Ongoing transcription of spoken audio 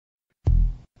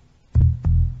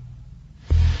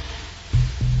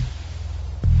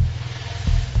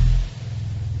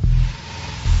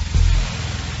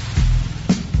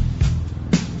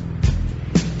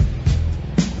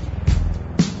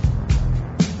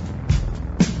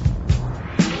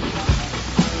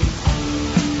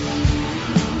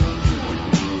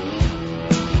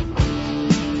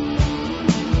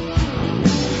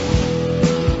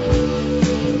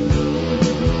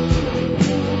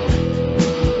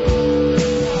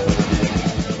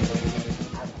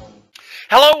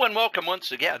Hello and welcome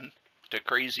once again to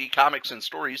Crazy Comics and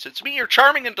Stories. It's me, your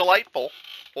charming and delightful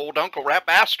old Uncle Rat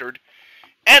Bastard.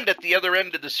 And at the other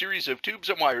end of the series of tubes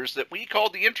and wires that we call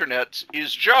the internet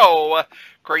is Joe,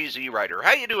 Crazy Writer.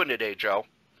 How you doing today, Joe?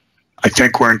 I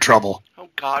think we're in trouble. Oh,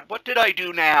 God, what did I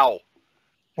do now?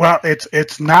 Well,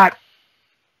 it's not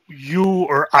you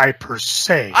or I per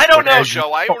se. I don't know,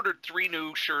 Joe. I ordered 3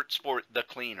 new shirts for the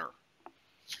cleaner.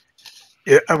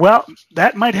 Well,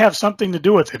 that might have something to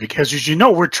do with it because, as you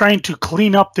know, we're trying to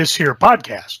clean up this here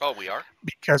podcast. Oh, we are?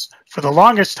 Because for the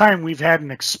longest time, we've had an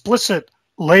explicit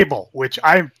label, which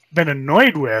I've been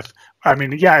annoyed with. I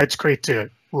mean, yeah, it's great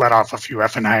to let off a few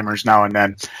Effenheimers now and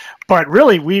then. But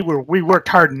really, we worked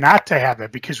hard not to have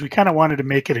it because we kind of wanted to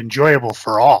make it enjoyable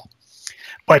for all.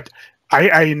 But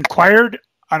I inquired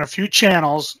on a few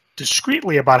channels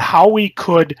discreetly about how we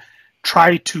could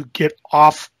try to get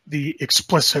off the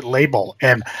explicit label.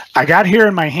 And I got here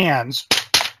in my hands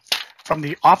from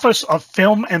the Office of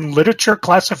Film and Literature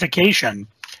Classification,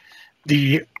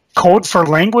 the code for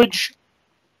language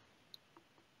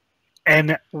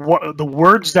and what the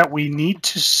words that we need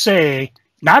to say,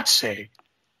 not say,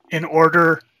 in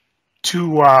order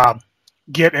to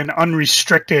get an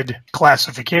unrestricted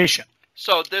classification.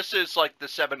 So this is like the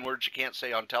 7 words you can't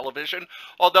say on television.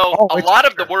 Although a lot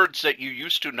of the words that you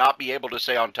used to not be able to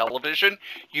say on television,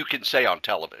 you can say on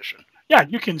television. Yeah,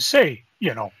 you can say,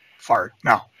 fart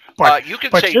now. But you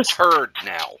can say turd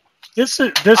now.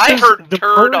 I heard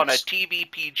turd on a TV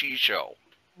PG show.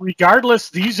 Regardless,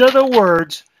 these are the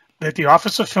words that the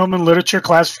Office of Film and Literature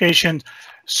Classification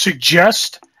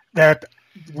suggests that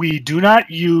we do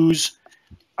not use.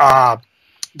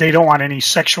 They don't want any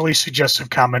sexually suggestive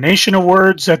combination of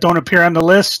words that don't appear on the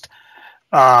list.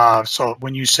 So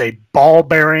when you say ball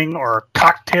bearing or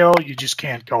cocktail, you just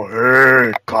can't go,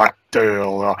 hey,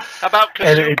 cocktail. How about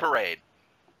kazoo parade?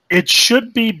 It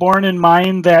should be borne in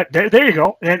mind that, there you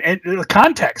go, and the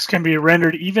context can be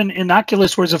rendered even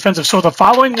innocuous words offensive. So the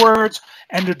following words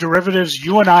and the derivatives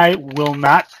you and I will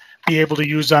not be able to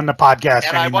use on the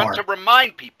podcast anymore. And I want to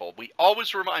remind people, we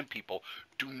always remind people,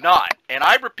 do not, and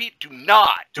I repeat, do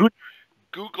not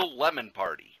Google Lemon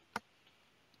Party.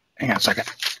 Hang on a second.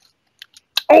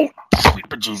 Oh, sweet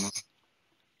bejesus.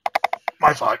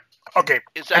 My fault. Okay.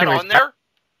 Is that on there?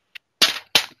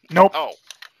 Nope. Oh.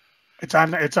 It's on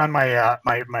my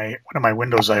my one of my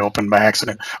windows I opened by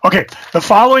accident. Okay. The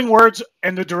following words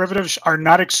and the derivatives are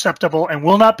not acceptable and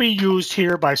will not be used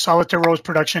here by Solitaire Rose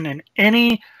Production in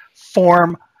any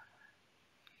form.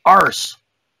 Arse.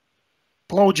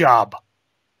 Blowjob.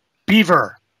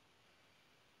 Beaver.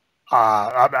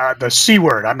 The C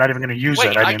word. I'm not even going to use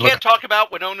it. I can't talk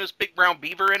about Winona's Big Brown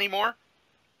Beaver anymore?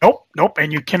 Nope.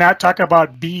 And you cannot talk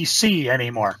about BC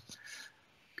anymore.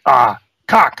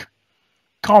 Cock.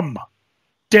 Cum.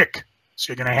 Dick.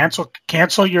 So you're going to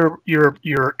cancel your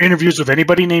interviews with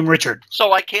anybody named Richard.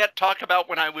 So I can't talk about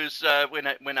when I was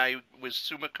when I was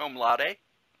summa cum laude?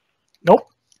 Nope.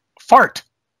 Fart.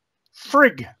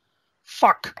 Frig.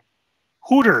 Fuck.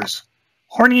 Hooters.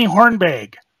 Horny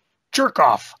hornbag, jerk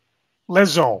off,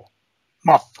 lezo,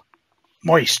 muff,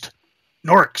 moist,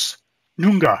 norks,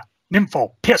 noonga,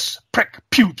 nympho, piss, prick,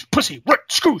 pubes, pussy, root,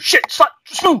 screw, shit, slut,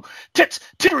 smooth, tits,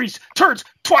 titteries, turds,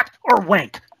 twat, or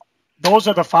wank. Those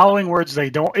are the following words they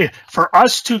don't. For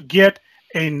us to get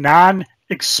a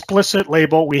non-explicit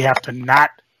label, we have to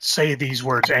not say these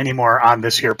words anymore on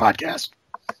this here podcast.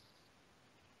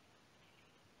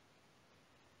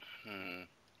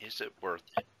 Is it worth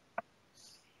it?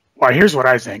 Well, here's what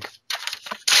I think.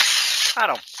 I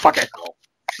don't fuck it.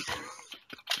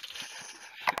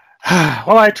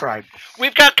 Well, I tried.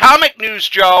 We've got comic news,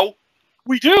 Joe.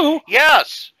 We do?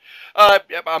 Yes.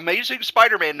 Amazing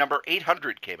Spider-Man number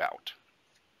 800 came out.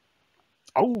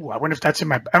 Oh, I wonder if that's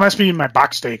that must be in my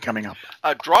box day coming up.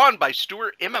 Drawn by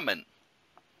Stuart Immonen.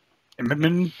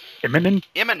 Immonen?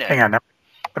 Hang on. Let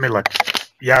me look.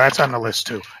 Yeah, that's on the list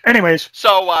too. Anyways.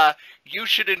 So, you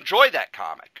should enjoy that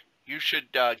comic. You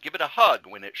should give it a hug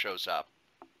when it shows up.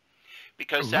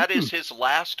 Because that is his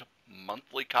last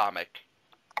monthly comic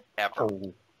ever.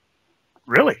 Oh,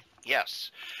 really?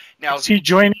 Yes. Now, is he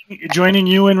joining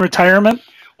you in retirement?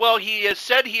 Well, he has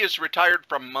said he is retired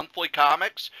from monthly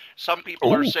comics. Some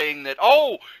people are saying that,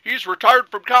 he's retired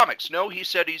from comics. No, he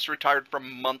said he's retired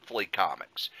from monthly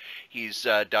comics. He's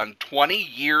done 20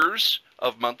 years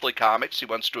of monthly comics. He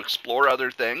wants to explore other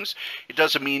things. It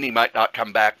doesn't mean he might not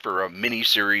come back for a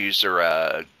miniseries or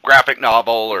a graphic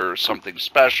novel or something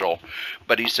special,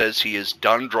 but he says he is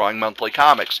done drawing monthly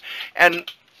comics.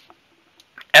 And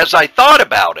as I thought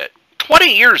about it,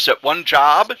 20 years at one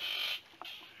job,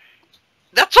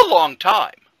 that's a long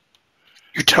time.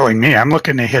 You're telling me I'm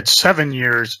looking to hit 7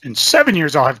 years. In 7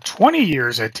 years, I'll have 20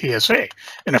 years at TSA.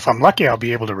 And if I'm lucky, I'll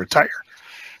be able to retire.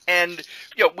 And,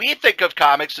 we think of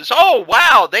comics as, oh,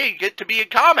 wow, they get to be in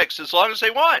comics as long as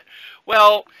they want.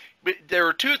 Well, there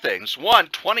are two things. One,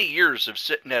 20 years of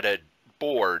sitting at a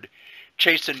board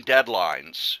chasing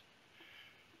deadlines.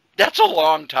 That's a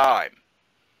long time.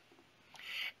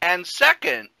 And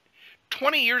second,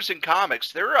 20 years in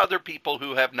comics, there are other people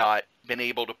who have not been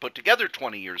able to put together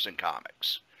 20 years in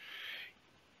comics.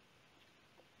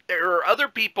 There are other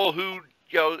people who,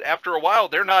 after a while,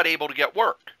 they're not able to get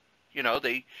work.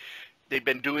 They've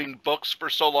been doing books for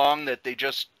so long that they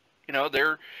just,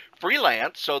 they're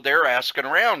freelance, so they're asking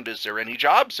around, is there any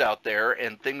jobs out there?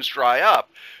 And things dry up.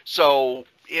 So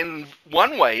in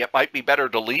one way, it might be better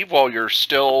to leave while you're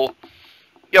still,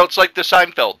 it's like the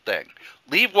Seinfeld thing.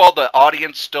 Leave while the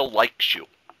audience still likes you.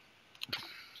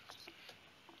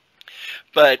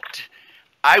 But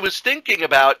I was thinking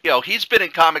about, he's been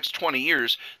in comics 20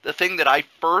 years. The thing that I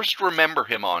first remember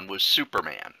him on was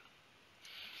Superman.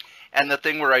 And the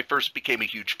thing where I first became a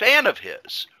huge fan of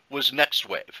his was Next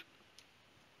Wave.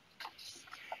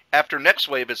 After Next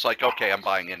Wave, it's like, okay, I'm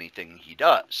buying anything he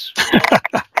does.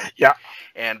 Yeah.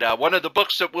 And one of the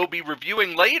books that we'll be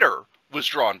reviewing later was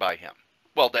drawn by him.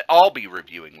 Well, that I'll be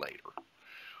reviewing later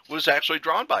was actually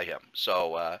drawn by him.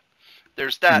 So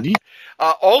there's that.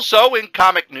 Also in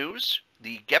comic news,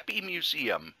 the Geppy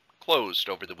Museum closed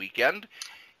over the weekend,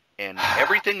 and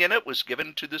everything in it was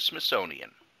given to the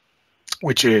Smithsonian.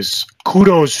 Which is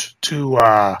kudos to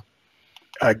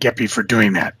Geppy for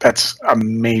doing that. That's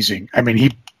amazing. I mean,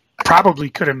 he probably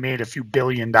could have made a few $1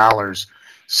 billion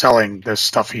selling the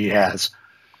stuff he has.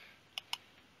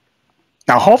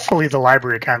 Now, hopefully the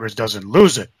Library of Congress doesn't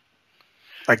lose it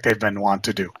like they've been wont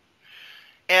to do.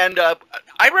 And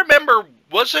I remember,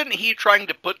 wasn't he trying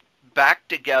to put back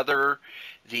together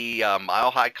the Mile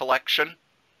High collection?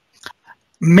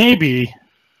 Maybe.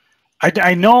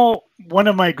 I know one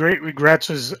of my great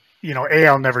regrets is, A,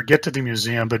 I'll never get to the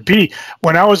museum, but B,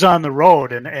 when I was on the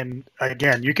road, and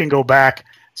again, you can go back,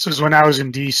 this was when I was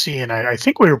in D.C., and I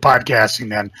think we were podcasting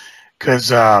then,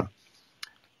 because I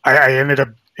ended up,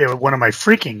 one of my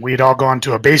freaking, we had all gone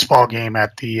to a baseball game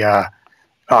at the,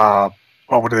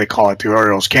 what do they call it, the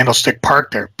Orioles, Candlestick Park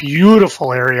there.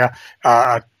 Beautiful area,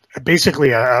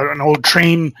 basically an old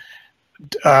train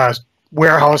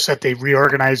warehouse that they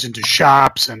reorganized into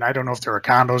shops, and I don't know if there were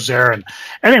condos there. And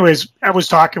anyways, I was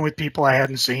talking with people I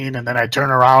hadn't seen, and then I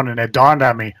turned around and it dawned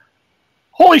on me,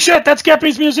 holy shit, that's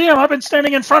Geppy's museum. I've been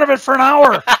standing in front of it for an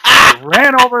hour. I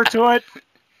ran over to it,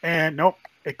 and nope,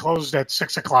 it closed at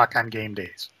 6 o'clock on game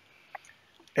days.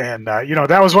 And,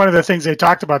 that was one of the things they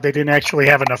talked about. They didn't actually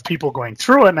have enough people going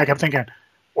through it, and I kept thinking,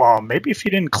 well, maybe if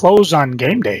you didn't close on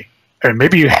game day, or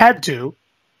maybe you had to,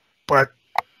 but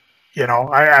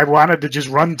I wanted to just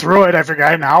run through it. I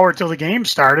forgot an hour till the game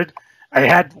started.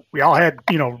 We all had,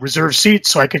 reserved seats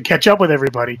so I could catch up with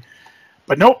everybody.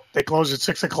 But nope, they closed at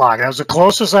 6 o'clock. That was the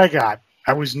closest I got.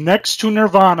 I was next to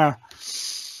Nirvana.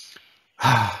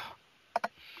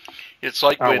 It's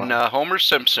like when Homer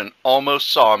Simpson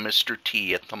almost saw Mr.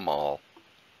 T at the mall.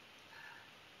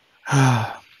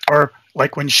 Or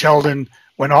like when Sheldon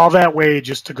went all that way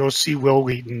just to go see Will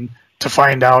Wheaton to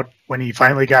find out when he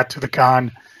finally got to the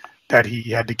con that he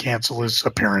had to cancel his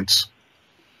appearance.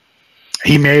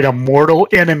 He made a mortal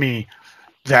enemy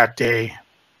that day.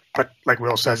 But like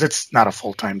Will says, it's not a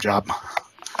full-time job.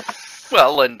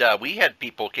 Well, and we had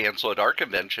people cancel at our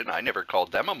convention. I never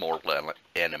called them a mortal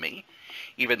enemy,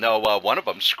 even though one of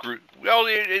them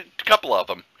a couple of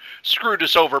them screwed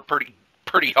us over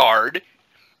pretty hard.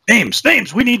 Names.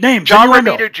 We need names. John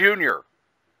Romita Jr.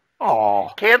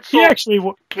 Oh,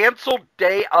 canceled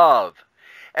day of.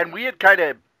 And we had kind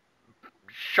of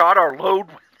shot our load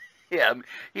with him.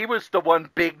 He was the one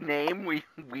big name we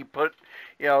put,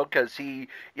 because he,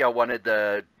 wanted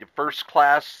the first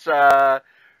class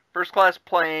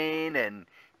plane and,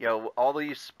 all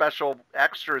these special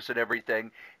extras and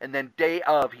everything. And then day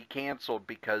of, he canceled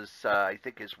because I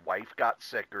think his wife got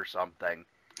sick or something.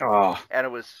 Oh. And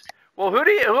it was, well,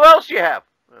 who else do you have?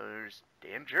 There's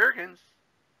Dan Jurgens.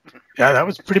 Yeah, that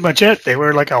was pretty much it. They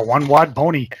were like a one-wad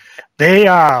pony. They,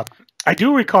 I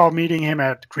do recall meeting him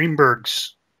at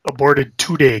Greenberg's aborted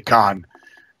 2-day con.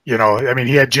 He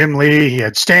had Jim Lee, he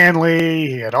had Stan Lee,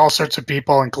 he had all sorts of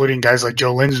people, including guys like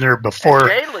Joe Linsner before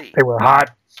they were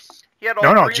hot. He had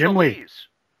all three Jim of the Lee. Lees.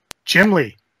 Jim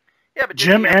Lee. Yeah, but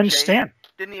Jim and Stan.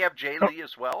 Didn't he have Jay Lee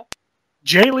as well?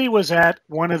 Jay Lee was at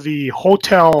one of the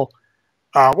hotel,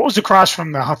 what was across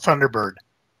from the Thunderbird?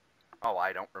 Oh,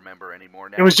 I don't remember anymore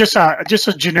now. It was just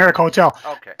a generic hotel.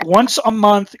 Okay. Once a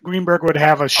month, Greenberg would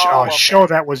have a show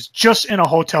that was just in a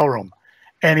hotel room,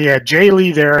 and he had Jay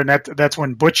Lee there, and that's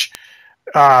when Butch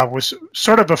was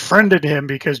sort of befriended him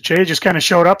because Jay just kind of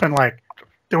showed up and like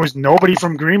there was nobody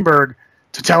from Greenberg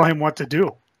to tell him what to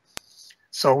do.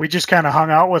 So we just kind of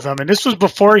hung out with him, and this was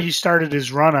before he started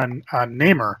his run on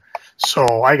Namer.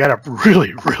 So I got a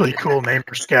really, really cool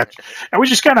Namer sketch, and we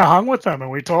just kind of hung with them,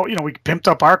 and we told, we pimped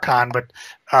up our con, but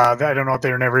I don't know if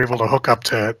they were never able to hook up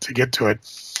to get to it.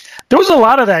 There was a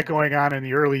lot of that going on in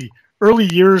the early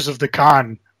years of the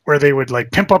con, where they would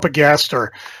like pimp up a guest,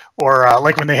 or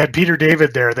like when they had Peter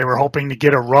David there, they were hoping to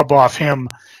get a rub off him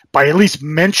by at least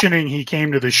mentioning he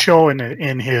came to the show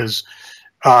in his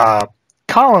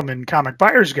column in Comic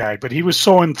Buyer's Guide. But he was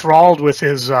so enthralled with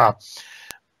his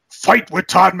fight with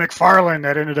Todd McFarlane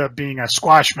that ended up being a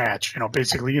squash match.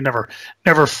 Basically you never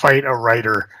fight a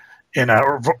writer in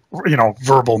a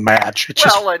verbal match.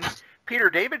 And Peter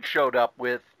David showed up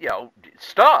with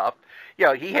stuff.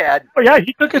 He had. Oh yeah,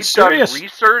 he took it serious. Done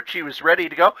research. He was ready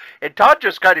to go, and Todd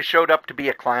just kind of showed up to be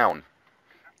a clown.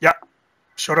 Yeah,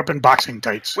 showed up in boxing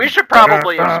tights. We should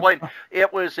probably explain.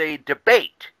 It was a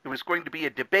debate. It was going to be a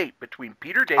debate between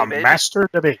Peter David, a master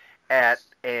debate, and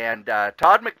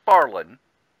Todd McFarlane.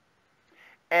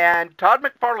 And Todd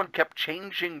McFarlane kept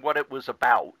changing what it was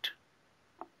about.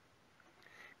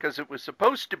 Because it was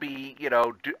supposed to be,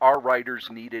 are writers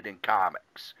needed in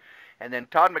comics? And then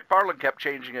Todd McFarlane kept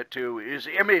changing it to, is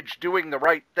Image doing the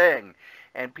right thing?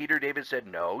 And Peter David said,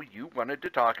 no, you wanted to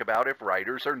talk about if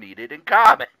writers are needed in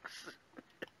comics.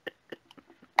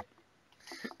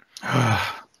 And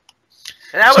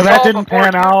that didn't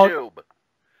pan out.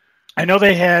 I know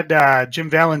they had Jim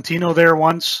Valentino there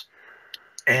once.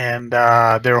 And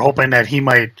they were hoping that he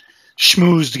might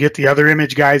schmooze to get the other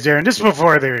Image guys there. And this is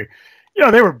before they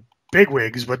were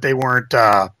bigwigs, but they weren't,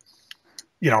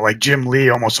 like Jim Lee,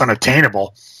 almost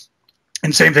unattainable.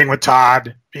 And same thing with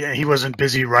Todd. He wasn't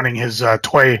busy running his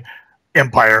toy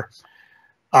empire.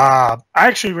 I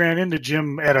actually ran into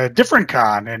Jim at a different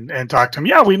con and talked to him.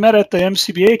 Yeah, we met at the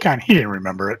MCBA con. He didn't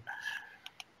remember it.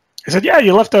 I said, yeah,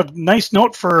 you left a nice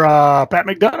note for Pat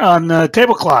McDonough on the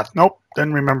tablecloth. Nope,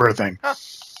 didn't remember a thing. Huh.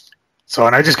 So,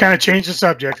 and I just kind of changed the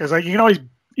subject. I was like, you can always,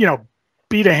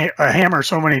 beat a hammer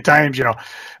so many times,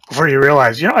 before you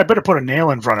realize, I better put a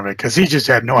nail in front of it, because he just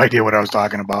had no idea what I was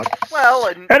talking about. Well,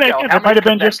 and it might have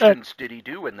been just that. Did he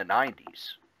do in the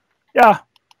 90s? Yeah.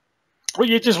 Well,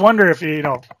 you just wonder if,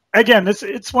 again,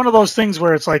 it's one of those things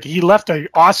where it's like he left an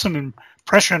awesome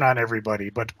impression on everybody,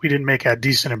 but we didn't make a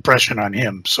decent impression on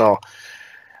him. So,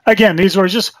 again, these were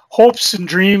just hopes and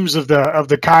dreams of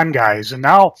the con guys, and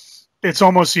now it's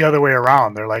almost the other way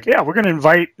around. They're like, yeah, we're going to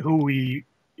invite who we,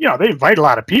 they invite a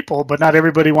lot of people, but not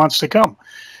everybody wants to come.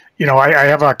 I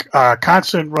have a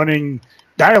constant running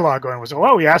dialogue going with,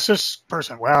 well, we asked this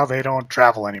person, well, they don't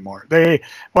travel anymore. They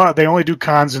only do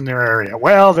cons in their area.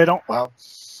 Well, they don't,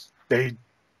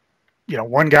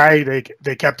 one guy,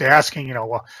 they kept asking,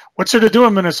 well, what's there to do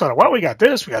in Minnesota? Well, we got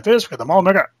this, we got the mall.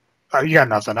 You got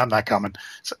nothing. I'm not coming.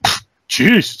 So,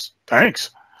 jeez, thanks.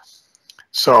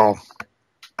 So,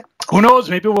 who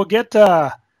knows? Maybe we'll get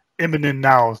Immonen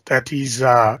now that he's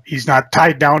not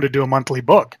tied down to do a monthly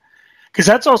book, because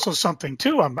that's also something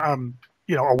too. I'm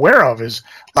aware of is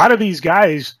a lot of these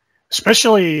guys,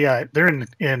 especially they're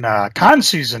in con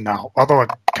season now. Although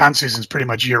con season is pretty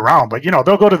much year round, but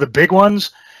they'll go to the big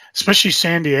ones, especially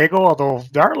San Diego. Although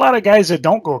there are a lot of guys that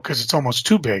don't go because it's almost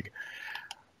too big.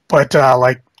 But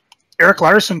like Eric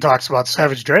Larson talks about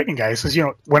Savage Dragon guy. He says,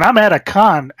 when I'm at a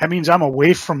con, that means I'm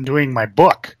away from doing my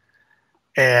book.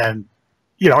 And,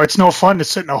 it's no fun to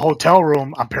sit in a hotel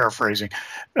room, I'm paraphrasing,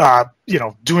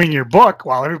 doing your book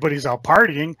while everybody's out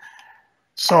partying.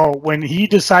 So when he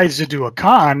decides to do a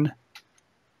con,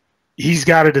 he's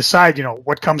got to decide,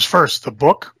 what comes first, the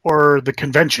book or the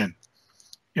convention.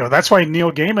 That's why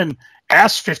Neil Gaiman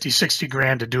asked 50, 60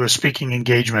 grand to do a speaking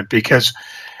engagement, because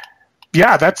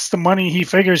yeah, that's the money he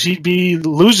figures he'd be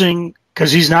losing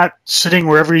because he's not sitting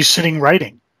wherever he's sitting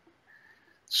writing.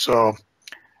 So,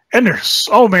 and there's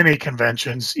so many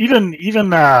conventions. Even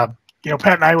Pat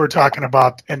and I were talking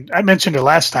about, and I mentioned it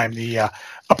last time, the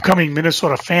upcoming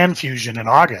Minnesota Fan Fusion in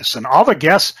August, and all the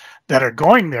guests that are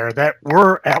going there that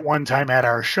were at one time at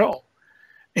our show,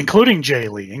 including Jay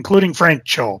Lee, including Frank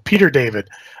Cho, Peter David.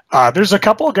 There's a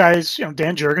couple of guys,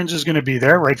 Dan Jurgens is going to be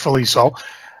there, rightfully so.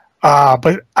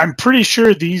 But I'm pretty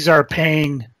sure these are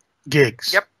paying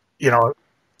gigs. Yep.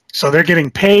 So they're getting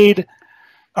paid.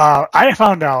 I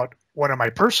found out one of my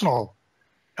personal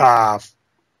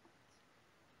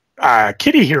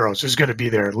kitty heroes is going to be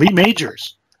there, Lee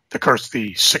Majors. of course,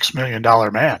 the $6 million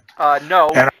man. No,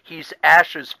 and he's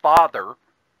Ash's father.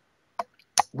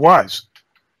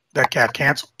 That got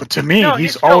canceled. But to me, No,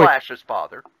 he's still Ash's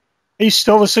father. He's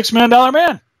still the $6 million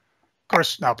man. Of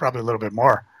course, now probably a little bit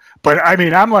more. But I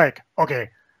mean, I'm like, okay,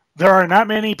 there are not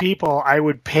many people I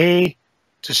would pay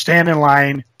to stand in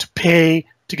line, to pay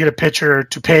to get a picture,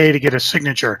 to pay to get a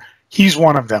signature. He's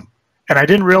one of them. And I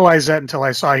didn't realize that until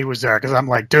I saw he was there, because I'm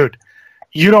like, dude,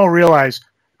 you don't realize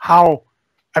how,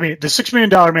 I mean, the $6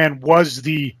 million man was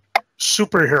the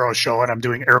superhero show, and I'm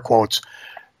doing air quotes,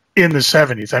 in the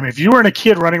 70s. I mean, if you weren't a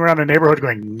kid running around the neighborhood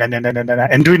going, na, na, na, na, na,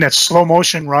 and doing that slow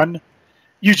motion run,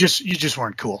 you just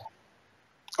weren't cool.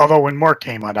 Although when Mork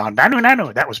came on,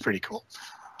 nanu, that was pretty cool.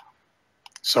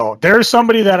 So there's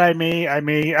somebody that I'm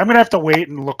gonna have to wait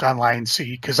and look online and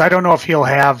see, because I don't know if he'll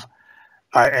have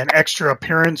an extra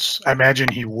appearance. I imagine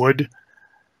he would,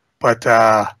 but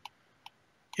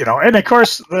you know, and of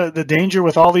course the danger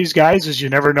with all these guys is you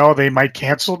never know, they might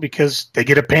cancel because they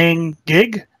get a paying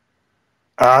gig.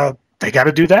 They got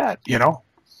to do that, you know.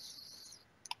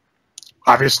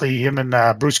 Obviously, him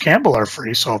and Bruce Campbell are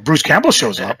free, so if Bruce Campbell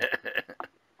shows up,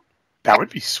 that would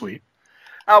be sweet.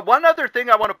 One other thing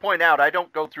I want to point out, I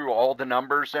don't go through all the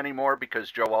numbers anymore because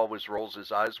Joe always rolls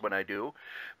his eyes when I do,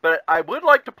 but I would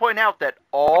like to point out that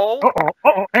all...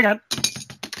 Hang on.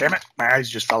 Damn it, my eyes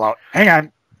just fell out. Hang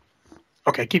on.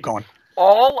 Okay, keep going.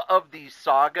 All of the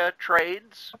Saga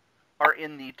trades are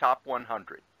in the top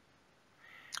 100.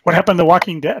 What happened to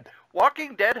Walking Dead?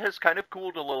 Walking Dead has kind of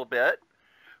cooled a little bit,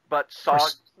 but Saga,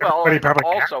 well, and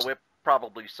also it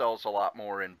probably sells a lot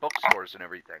more in bookstores and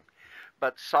everything.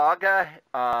 But Saga,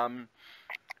 I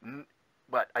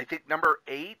think number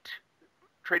 8,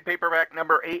 trade paperback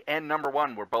number 8 and number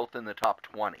 1 were both in the top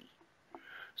 20.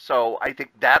 So I think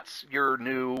that's your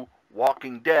new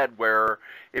Walking Dead, where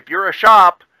if you're a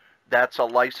shop, that's a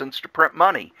license to print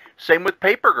money. Same with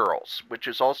Paper Girls, which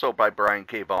is also by Brian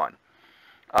K. Vaughan.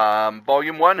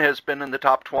 Volume 1 has been in the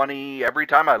top 20 every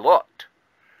time I looked.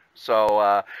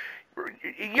 So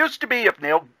it used to be if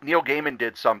Neil Gaiman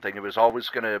did something, it was always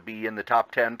going to be in the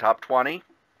top 10, top 20.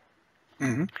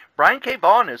 Mm-hmm. Brian K.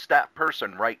 Vaughan is that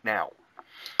person right now.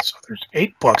 So there's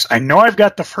 8 books. I know I've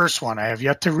got the first one. I have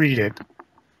yet to read it,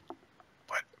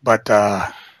 but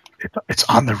it's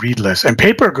on the read list. And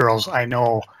Paper Girls, I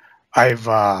know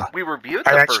we reviewed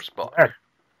the first book.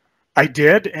 I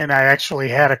did, and I actually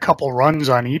had a couple runs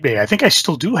on eBay. I think I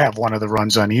still do have one of the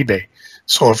runs on eBay.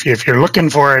 So if you're looking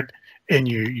for it and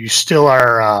you still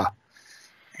are, I'll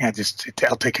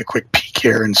take a quick peek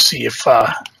here and see if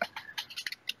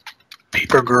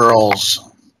Paper Girls.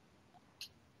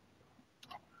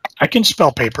 I can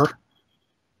spell paper.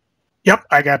 Yep,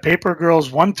 I got Paper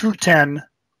Girls 1 through 10.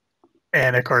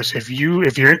 And of course, if you're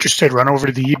interested, run over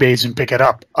to the eBays and pick it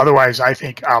up. Otherwise, I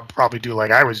think I'll probably do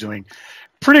like I was doing.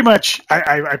 Pretty much,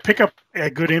 I pick up a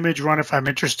good image run if I'm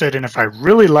interested, and if I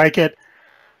really like it,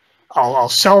 I'll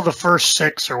sell the first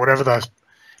 6 or whatever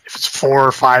if it's 4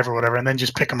 or 5 or whatever, and then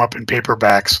just pick them up in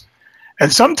paperbacks.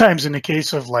 And sometimes in the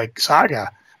case of like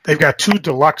Saga, they've got 2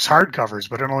 deluxe hardcovers,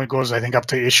 but it only goes, I think, up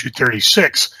to issue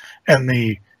 36. And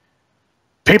the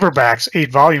paperbacks,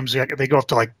 8 volumes, they go up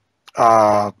to like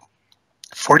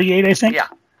 48, I think. Yeah.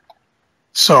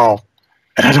 So,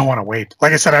 and I don't want to wait.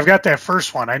 Like I said, I've got that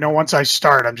first one. I know once I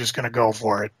start, I'm just going to go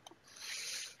for it.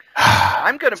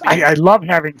 I love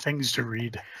having things to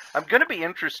read. I'm going to be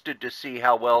interested to see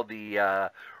how well the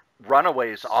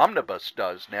Runaways Omnibus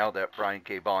does now that Brian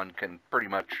K. Vaughan can pretty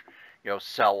much,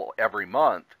 sell every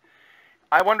month.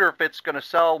 I wonder if it's going to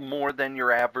sell more than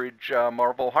your average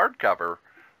Marvel hardcover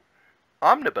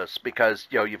omnibus, because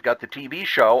you've got the TV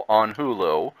show on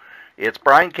Hulu. It's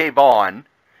Brian K. Vaughan,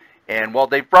 and while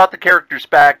they've brought the characters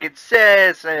back, it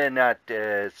says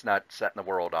it's not setting the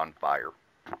world on fire.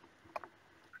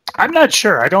 I'm not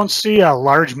sure. I don't see a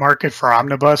large market for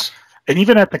omnibus, and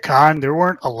even at the con, there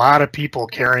weren't a lot of people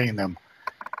carrying them.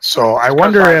 So I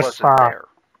wonder if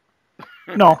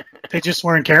no, they just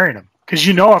weren't carrying them. Because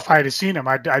if I'd have seen them,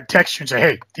 I'd text you and say,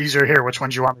 "Hey, these are here. Which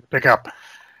ones you want me to pick up?"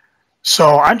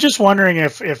 So I'm just wondering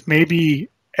if maybe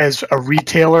as a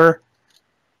retailer,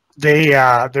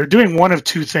 they're doing one of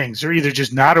 2 things. They're either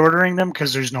just not ordering them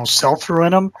because there's no sell-through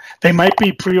in them. They might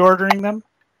be pre-ordering them,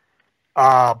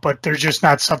 but they're just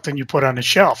not something you put on the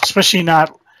shelf. Especially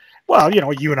not,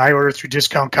 you and I order through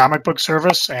Discount Comic Book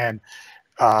Service, and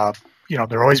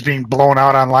they're always being blown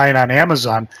out online on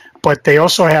Amazon. But they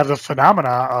also have the phenomena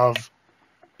of,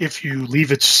 if you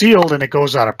leave it sealed and it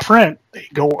goes out of print, they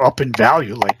go up in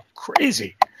value like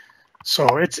crazy.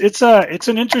 So it's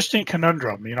an interesting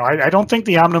conundrum. I don't think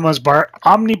the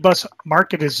omnibus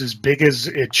market is as big as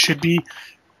it should be.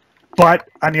 But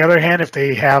on the other hand, if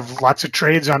they have lots of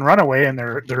trades on Runaway and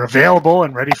they're available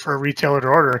and ready for a retailer to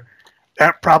order,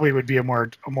 that probably would be a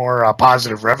more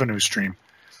positive revenue stream.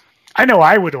 I know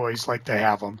I would always like to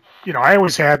have them. You know, I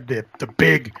always had the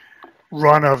big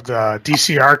run of the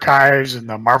DC Archives and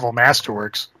the Marvel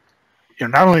Masterworks. You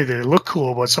know, not only do they look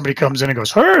cool, but somebody comes in and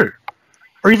goes, "Hey,"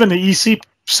 or even the EC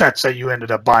sets that you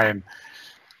ended up buying.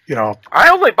 You know, I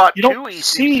only bought 2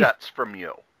 EC sets from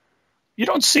you. You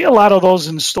don't see a lot of those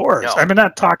in stores. No. I mean,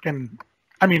 not talking.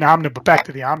 I mean, back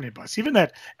to the omnibus. Even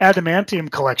that adamantium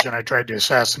collection I tried to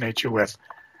assassinate you with,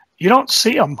 you don't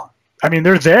see them. I mean,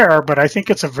 they're there, but I think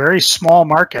it's a very small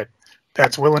market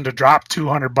that's willing to drop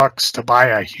 $200 to buy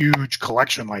a huge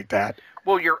collection like that.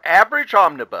 Well, your average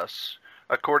omnibus,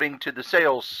 according to the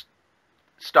sales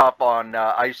stuff on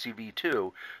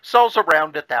ICV2, sells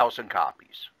around 1,000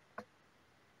 copies,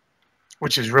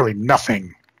 which is really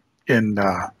nothing in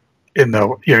the, you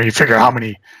know, you figure how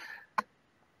many.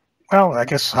 Well, I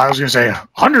guess I was going to say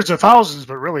hundreds of thousands,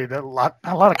 but really not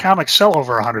a lot of comics sell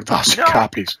over 100,000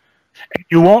 copies. And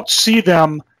you won't see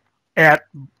them at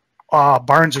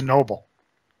Barnes and Noble,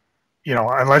 you know,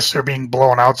 unless they're being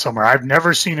blown out somewhere. I've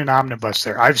never seen an omnibus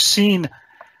there. I've seen,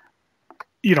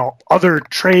 you know, other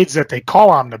trades that they call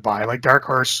omnibuy, like Dark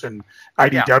Horse and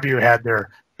IDW had their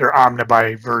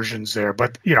omnibuy versions there.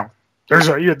 But, you know,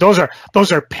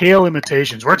 those are pale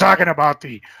imitations. We're talking about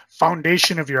the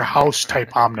foundation of your house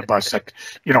type omnibus, like,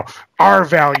 you know, R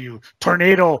value,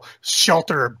 tornado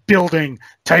shelter building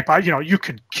type. You know, you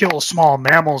can kill small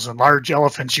mammals and large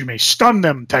elephants. You may stun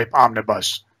them type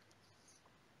omnibus.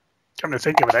 Come to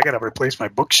think of it, I got to replace my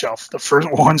bookshelf. The first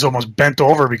one's almost bent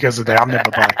over because of the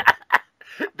omnibus.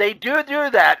 They do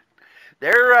that.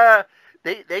 They're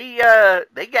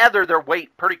they gather their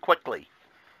weight pretty quickly.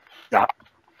 Yeah.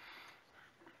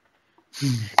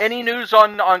 Any news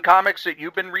on comics that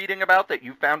you've been reading about that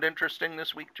you found interesting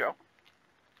this week, Joe?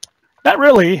 Not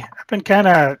really. I've been kind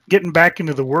of getting back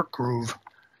into the work groove,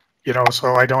 you know,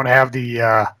 so I don't have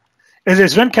the...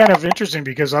 It's been kind of interesting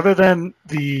because other than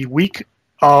the week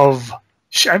of...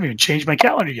 I haven't even changed my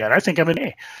calendar yet. I think I'm in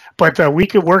A. But the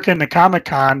week of working the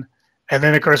Comic-Con, and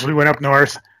then, of course, we went up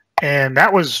north, and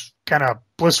that was kind of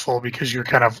blissful because you're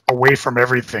kind of away from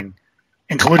everything,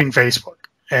 including Facebook.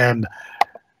 And...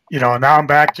 you know, now I'm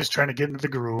back just trying to get into the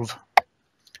groove.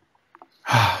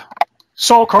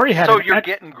 So Cory had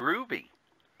getting groovy.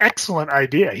 Excellent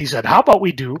idea. He said, how about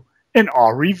we do an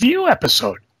all review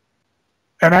episode?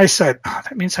 And I said,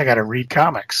 that means I got to read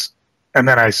comics. And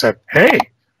then I said, hey,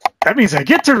 that means I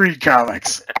get to read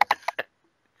comics.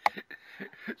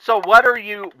 So what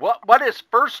is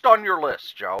first on your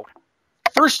list, Joe?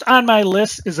 First on my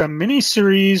list is a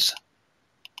miniseries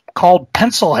called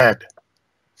Pencilhead,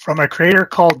 from a creator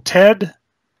called Ted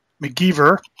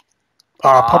McGeever,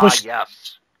 published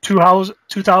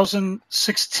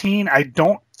 2016. I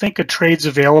don't think a trade's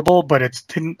available, but it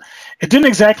didn't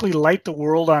exactly light the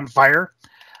world on fire.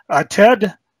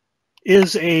 Ted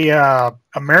is a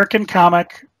American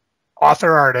comic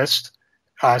author artist.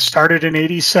 Started in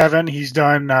 '87. He's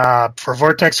done for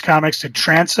Vortex Comics, did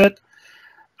Transit,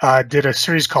 did a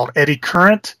series called Eddy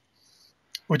Current,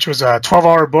 which was a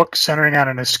 12-hour book centering on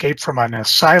an escape from an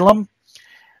asylum.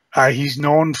 He's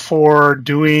known for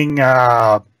doing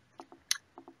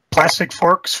Plastic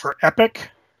Forks for Epic,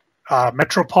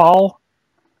 Metropole,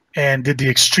 and did The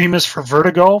Extremist for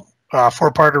Vertigo,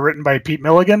 four-parter written by Pete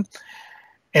Milligan.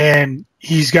 And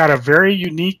he's got a very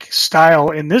unique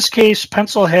style. In this case,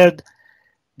 Pencilhead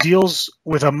deals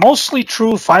with a mostly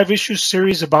true 5-issue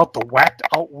series about the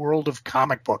whacked-out world of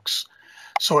comic books.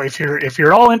 So if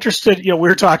you're all interested, you know, we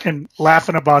were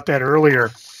laughing about that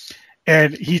earlier,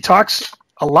 and he talks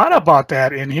a lot about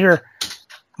that in here.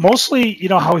 Mostly, you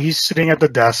know, how he's sitting at the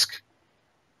desk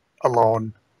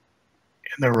alone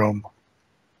in the room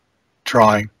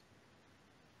drawing.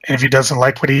 And if he doesn't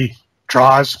like what he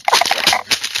draws,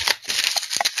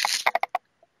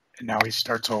 and now he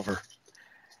starts over.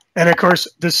 And of course,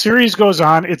 the series goes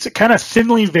on. It's kind of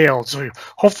thinly veiled, so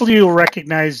hopefully you'll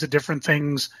recognize the different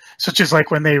things, such as like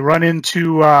when they run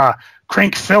into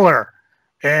Crank Filler,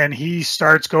 and he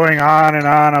starts going on and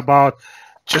on about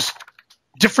just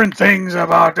different things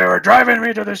about they were driving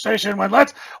me to the station when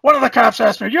one of the cops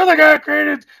asked me, "You're the guy who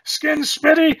created Skin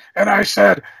Spitty?" And I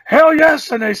said, "Hell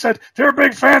yes." And they said they were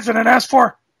big fans and then asked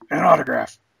for an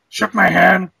autograph. Shook my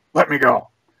hand, let me go.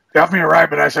 They offered me a ride,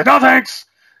 but I said, "No, thanks."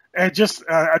 And just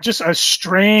a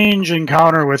strange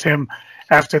encounter with him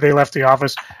after they left the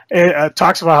office. It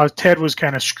talks about how Ted was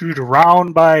kind of screwed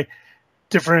around by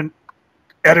different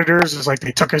editors. It's like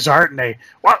they took his art and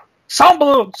sound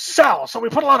balloons sell, so we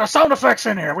put a lot of sound effects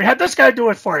in here. We had this guy do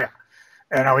it for you.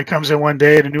 And now he comes in one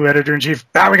day, the new editor-in-chief,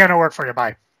 we got no work for you,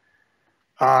 bye.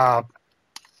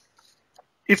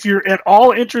 If you're at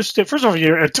all interested, first of all, if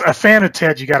you're a fan of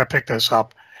Ted, you got to pick this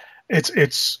up.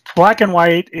 It's black and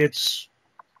white. It's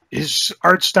his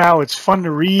art style. It's fun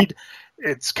to read.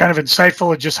 It's kind of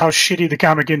insightful at just how shitty the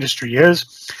comic industry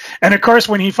is. And of course,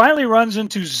 when he finally runs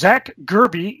into Zach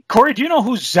Gerby, Cory, do you know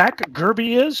who Zach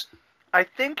Gerby is? I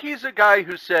think he's a guy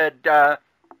who said...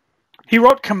 he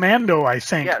wrote Commando, I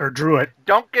think, or drew it.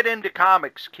 Don't get into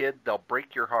comics, kid. They'll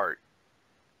break your heart.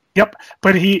 Yep,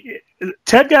 but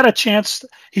Ted got a chance.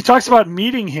 He talks about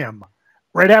meeting him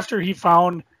right after he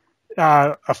found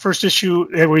a first issue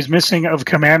that was missing of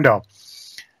Commando,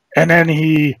 and then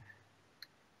he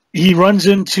runs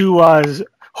into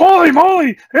holy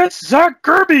moly, it's Zach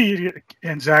Gerby,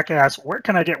 and Zach asks, "Where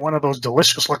can I get one of those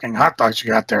delicious looking hot dogs you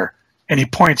got there?" And he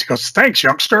points. He goes, "Thanks,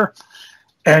 youngster,"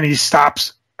 and he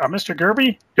stops. Mr.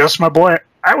 Gerby, yes, my boy.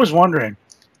 I was wondering,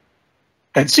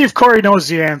 and see if Cory knows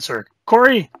the answer.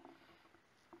 Cory.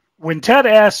 When Ted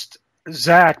asked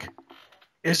Zach,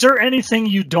 is there anything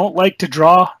you don't like to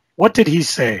draw? What did he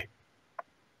say?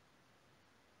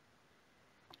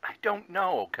 I don't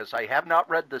know, because I have not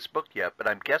read this book yet, but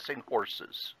I'm guessing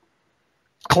horses.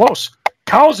 Close.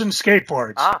 Cows and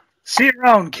skateboards. See you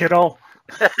around, kiddo.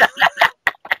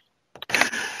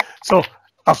 So,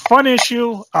 a fun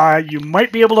issue. You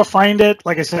might be able to find it.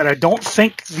 Like I said, I don't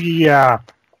think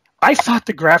I thought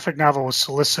the graphic novel was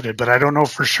solicited, but I don't know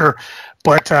for sure.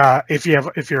 But if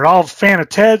you're all a fan of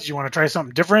Ted's, you want to try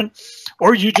something different,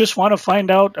 or you just want to find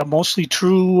out a mostly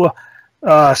true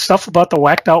stuff about the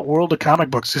whacked out world of comic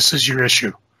books, this is your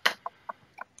issue.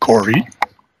 Cory?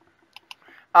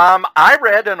 I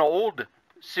read an old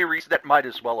series that might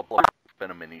as well have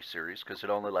been a mini-series because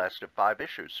it only lasted 5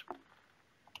 issues.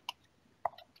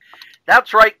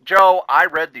 That's right, Joe. I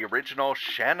read the original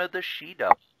Shanna The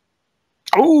She-Devil.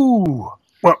 Oh,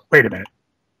 well, wait a minute.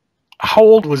 How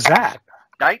old was that?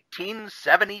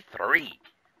 1973.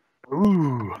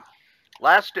 Ooh.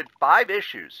 Lasted 5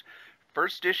 issues.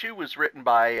 First issue was written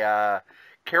by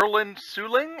Carolyn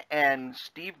Suling and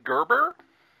Steve Gerber.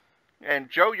 And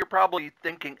Joe, you're probably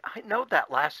thinking, I know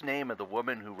that last name of the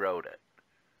woman who wrote it.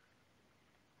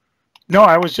 No,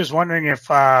 I was just wondering if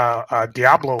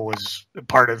Diablo was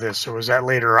part of this, or was that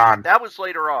later on? That was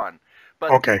later on.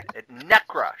 But okay.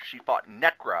 Necra, she fought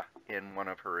Necra in one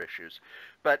of her issues.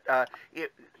 But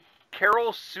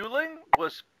Carol Suling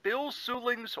was Phil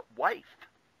Suling's wife.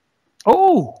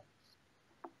 Oh,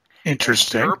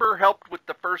 interesting. And Gerber helped with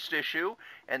the first issue,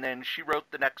 and then she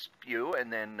wrote the next few,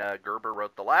 and then Gerber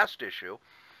wrote the last issue.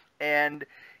 And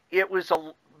it was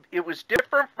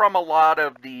different from a lot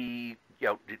of the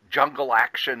jungle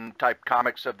action type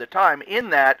comics of the time in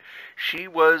that she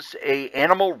was an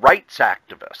animal rights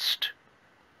activist.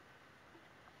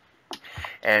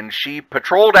 And she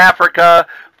patrolled Africa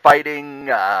fighting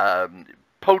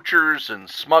poachers and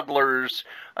smugglers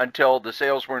until the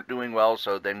sales weren't doing well,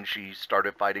 so then she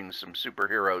started fighting some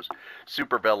superheroes,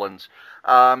 supervillains.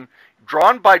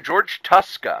 Drawn by George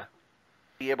Tuska.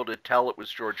 Be able to tell it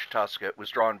was George Tuska. It was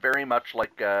drawn very much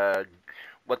like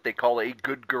what they call a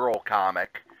good girl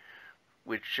comic,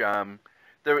 which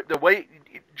the way,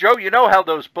 Joe, you know how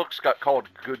those books got called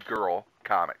good girl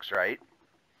comics, right?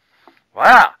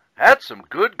 Wow. That's some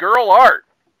good girl art.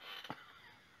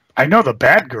 I know the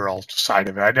bad girl side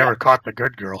of it. I never caught the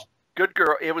good girl. Good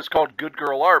girl. It was called good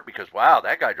girl art because, wow,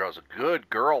 that guy draws a good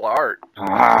girl art.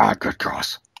 Good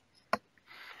girls.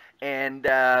 And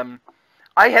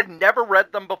I had never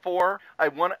read them before.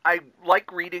 I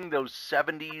like reading those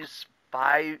 70s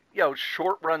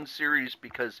short run series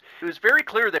because it was very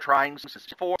clear that trying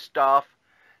for stuff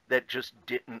that just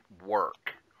didn't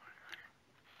work.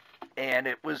 And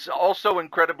it was also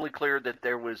incredibly clear that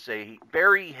there was a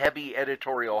very heavy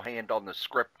editorial hand on the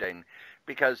scripting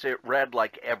because it read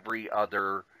like every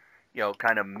other,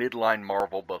 kind of midline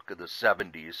Marvel book of the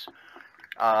 70s.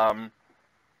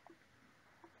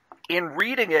 In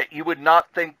reading it, you would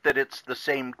not think that it's the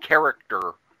same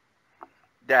character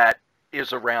that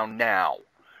is around now.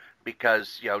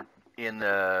 Because, in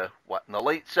the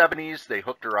late 70s, they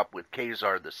hooked her up with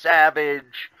Kazar the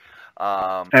Savage.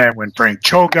 And when Frank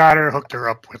Cho got her, hooked her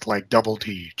up with like Double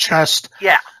D chest.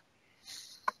 Yeah.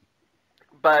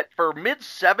 But for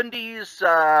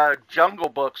mid-70s Jungle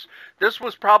books, this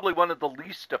was probably one of the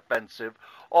least offensive,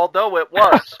 although it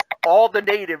was. All the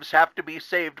natives have to be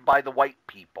saved by the white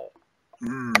people.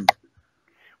 Mm.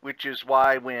 Which is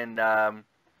why when Don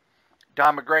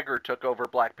McGregor took over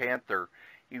Black Panther,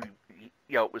 it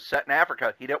was set in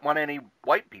Africa. He didn't want any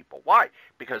white people. Why?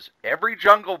 Because every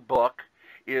Jungle book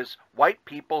is white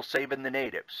people saving the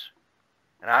natives.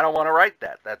 And I don't want to write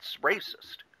that. That's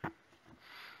racist.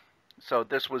 So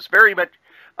this was very much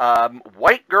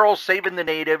white girl saving the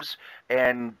natives,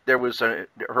 and there was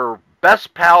her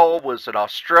best pal was an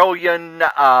Australian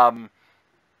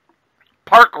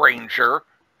park ranger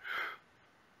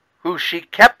who she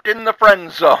kept in the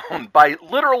friend zone by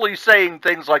literally saying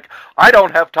things like, "I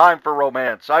don't have time for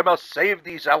romance. I must save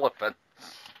these elephants."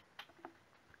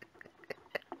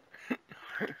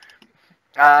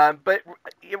 But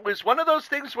it was one of those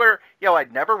things where,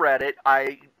 I'd never read it.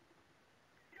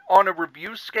 On a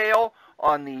review scale,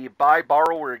 on the buy,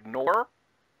 borrow, or ignore,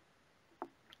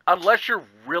 unless you're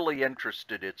really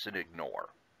interested, it's an ignore.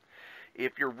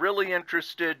 If you're really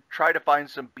interested, try to find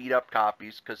some beat-up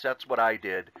copies, because that's what I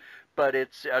did. But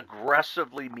it's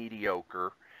aggressively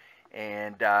mediocre.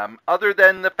 And other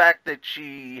than the fact that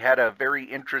she had a very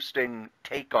interesting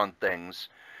take on things,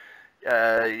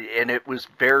 and it was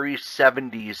very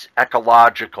 70s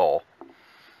ecological,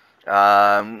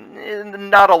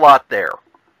 not a lot there.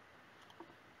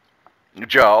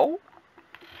 Joe?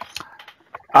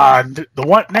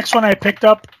 The next one I picked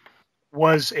up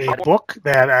was a book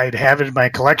that I'd have in my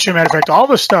collection. Matter of fact, all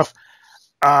the stuff,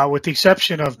 with the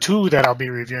exception of 2 that I'll be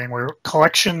reviewing, were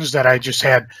collections that I just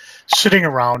had sitting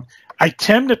around. I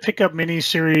tend to pick up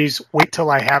miniseries, wait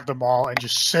till I have them all, and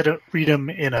just read them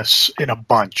in a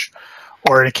bunch.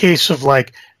 Or in a case of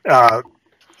like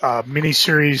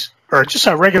miniseries, or just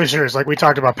a regular series, like we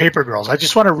talked about Paper Girls. I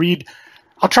just want to read.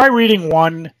 I'll try reading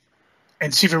one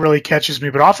and see if it really catches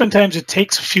me, but oftentimes it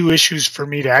takes a few issues for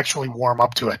me to actually warm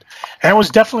up to it. And it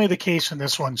was definitely the case in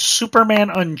this one.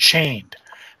 Superman Unchained,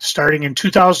 starting in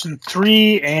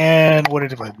 2003, and what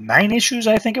did it was, 9 issues,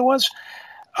 I think it was.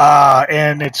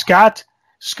 And it's got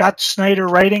Scott Snyder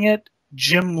writing it,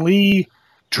 Jim Lee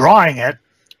drawing it,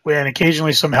 and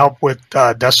occasionally some help with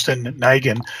Dustin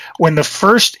Nigan. When the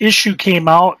first issue came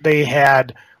out, they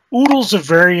had oodles of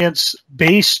variants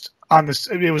based on this.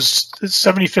 It was the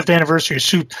 75th anniversary of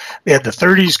Soup. They had the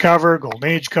 30s cover, Golden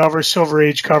Age cover, Silver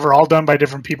Age cover, all done by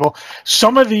different people.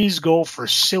 Some of these go for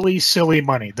silly, silly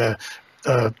money. The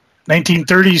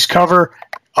 1930s cover,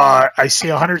 I see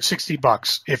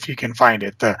 $160 if you can find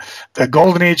it. The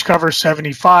Golden Age cover,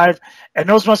 $75, and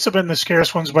those must have been the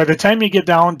scarce ones. By the time you get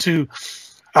down to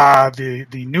the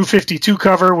New 52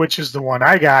 cover, which is the one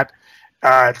I got,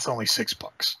 it's only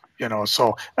 $6.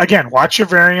 So again, watch your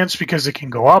variants because it can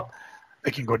go up,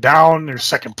 it can go down. There's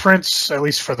second prints, at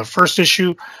least for the first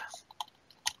issue.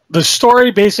 The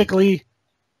story basically,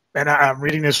 and I'm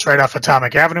reading this right off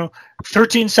Atomic Avenue,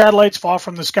 13 satellites fall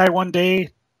from the sky one day,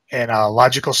 and a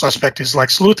logical suspect is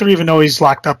Lex Luthor, even though he's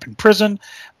locked up in prison.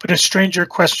 But a stranger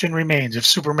question remains. If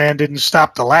Superman didn't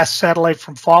stop the last satellite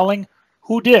from falling,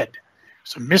 who did?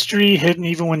 It's a mystery hidden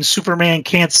even when Superman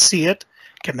can't see it.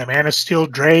 Can the Man of Steel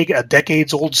drag a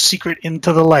decades-old secret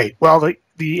into the light? Well,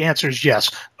 the answer is yes.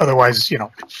 Otherwise,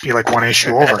 it'd be like one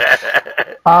issue over.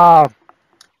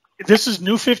 This is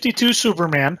New 52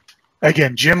 Superman.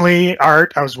 Again, Jim Lee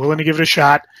art. I was willing to give it a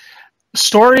shot.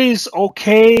 Story's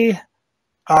okay.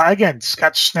 Again,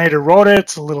 Scott Snyder wrote it.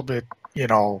 It's a little bit, I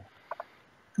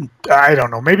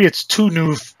don't know. Maybe it's too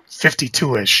New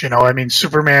 52-ish.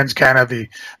 Superman's kind of the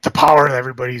power that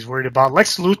everybody's worried about.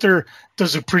 Lex Luthor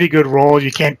does a pretty good role.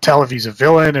 You can't tell if he's a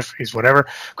villain, if he's whatever.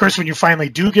 Of course, when you finally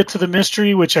do get to the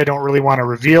mystery, which I don't really want to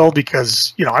reveal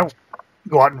because, I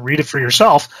go out and read it for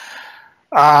yourself.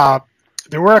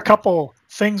 There were a couple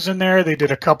things in there. They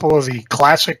did a couple of the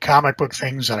classic comic book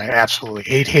things that I absolutely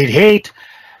hate.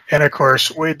 And, of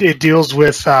course, it deals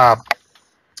with,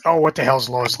 what the hell's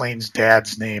Lois Lane's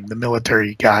dad's name? The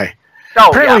military guy.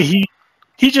 Apparently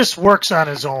he just works on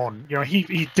his own.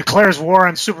 He declares war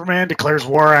on Superman, declares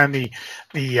war on the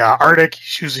Arctic.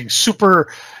 He's using super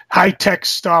high-tech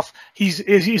stuff.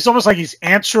 He's almost like he's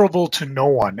answerable to no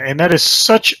one, and that is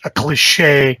such a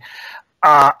cliche.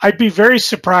 I'd be very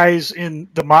surprised in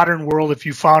the modern world if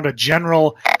you found a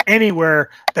general anywhere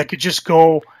that could just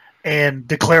go and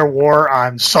declare war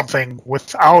on something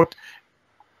without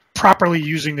properly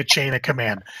using the chain of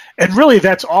command. And really,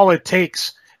 that's all it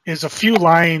takes is a few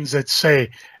lines that say,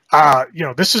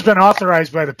 this has been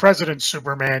authorized by the president,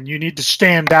 Superman. You need to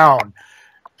stand down.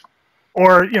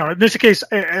 Or, in this case,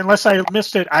 unless I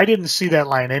missed it, I didn't see that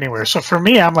line anywhere. So for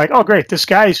me, I'm like, oh, great, this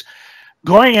guy's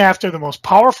going after the most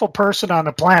powerful person on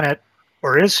the planet.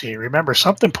 Or is he? Remember,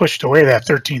 something pushed away that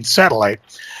 13th satellite.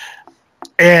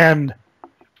 And,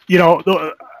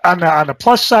 on the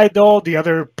plus side, though, the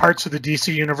other parts of the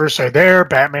DC universe are there.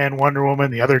 Batman, Wonder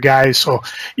Woman, the other guys. So,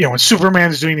 when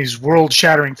Superman's doing these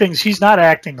world-shattering things, he's not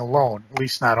acting alone, at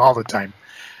least not all the time.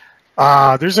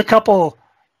 There's a couple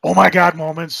oh my God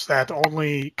moments that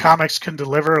only comics can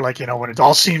deliver, like, when it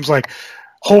all seems like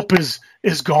Hope is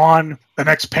gone. The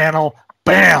next panel,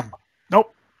 bam,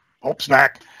 nope, Hope's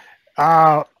back.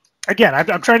 Again,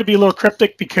 I'm trying to be a little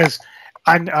cryptic because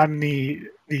on the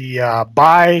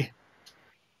buy,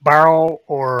 borrow,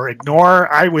 or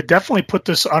ignore, I would definitely put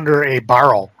this under a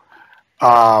borrow.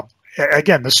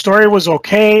 Again, the story was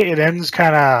okay. It ends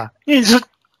kind of,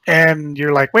 and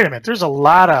you're like, wait a minute, there's a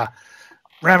lot of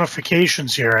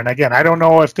ramifications here. And again, I don't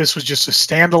know if this was just a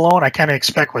standalone. I kind of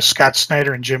expect with Scott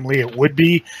Snyder and Jim Lee it would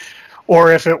be,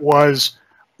 or if it was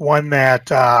one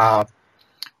that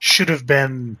should have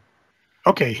been,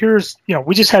 okay, here's,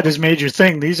 we just had this major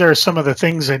thing. These are some of the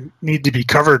things that need to be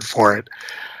covered for it.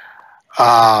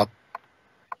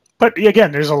 But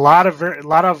again, there's a lot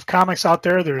of comics out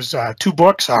there. There's 2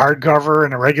 books, a hardcover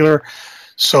and a regular.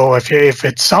 So if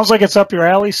it sounds like it's up your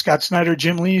alley, Scott Snyder,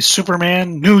 Jim Lee,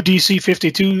 Superman, new DC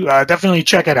 52, definitely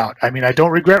check it out. I mean, I don't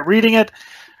regret reading it.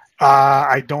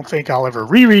 I don't think I'll ever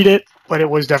reread it, but it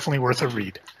was definitely worth a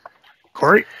read.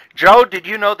 Corey? Joe, did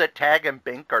you know that Tag and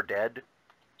Bink are dead?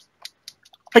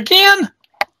 Again?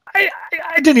 I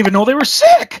didn't even know they were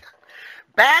sick.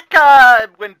 Back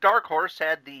when Dark Horse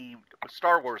had the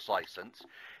Star Wars license,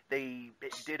 they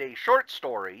did a short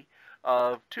story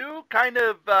of 2 kind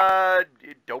of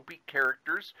dopey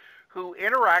characters who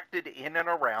interacted in and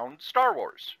around Star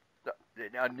Wars,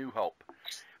 A New Hope,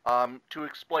 to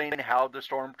explain how the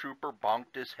Stormtrooper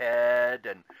bonked his head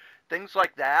and things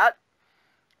like that.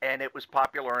 And it was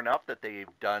popular enough that they've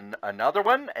done another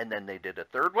one, and then they did a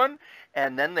 3rd one,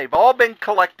 and then they've all been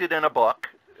collected in a book,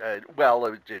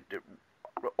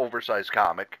 oversized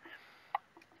comic,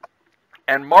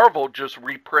 and Marvel just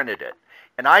reprinted it.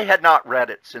 And I had not read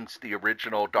it since the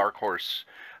original Dark Horse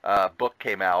book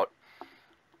came out.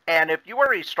 And if you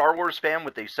are a Star Wars fan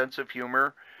with a sense of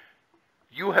humor,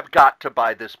 you have got to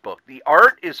buy this book. The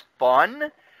art is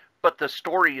fun, but the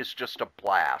story is just a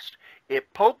blast.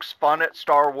 It pokes fun at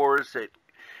Star Wars. It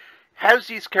has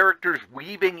these characters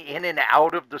weaving in and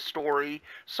out of the story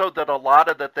so that a lot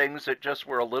of the things that just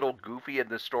were a little goofy in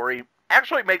the story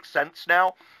actually make sense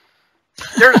now.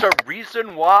 There's a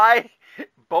reason why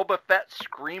Boba Fett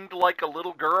screamed like a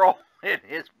little girl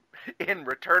in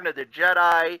Return of the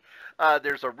Jedi.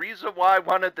 There's a reason why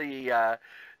one of the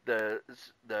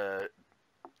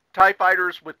TIE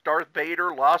fighters with Darth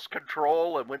Vader lost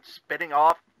control and went spinning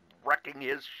off, wrecking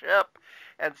his ship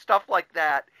and stuff like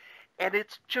that. And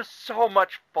it's just so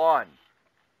much fun.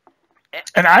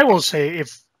 And I will say,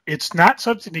 if it's not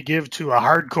something to give to a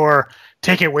hardcore,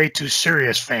 take it way too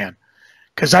serious fan,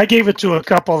 because I gave it to a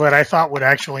couple that I thought would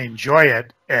actually enjoy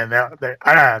it, and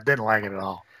I didn't like it at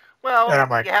all. Well, and I'm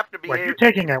like, you have to be. You're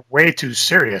taking it way too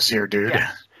serious here, dude.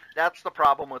 Yes, that's the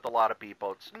problem with a lot of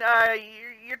people. It's, nah,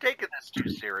 you're taking this too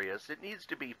serious. It needs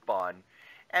to be fun,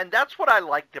 and that's what I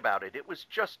liked about it. It was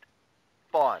just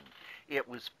fun. It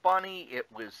was funny. It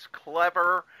was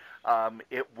clever.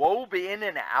 It wove in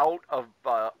and out of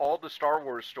all the Star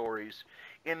Wars stories.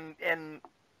 And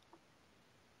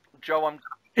Joe,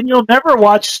 and you'll never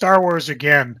watch Star Wars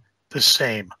again the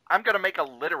same. I'm going to make a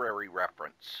literary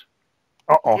reference.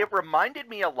 Uh-oh. It reminded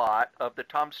me a lot of the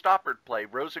Tom Stoppard play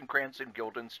Rosencrantz and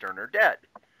Guildenstern Are Dead,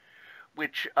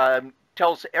 which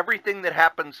tells everything that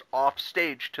happens off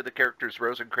stage to the characters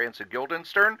Rosencrantz and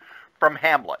Guildenstern from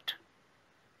Hamlet.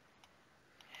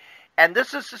 And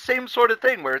this is the same sort of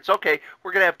thing where it's, okay,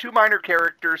 we're going to have 2 minor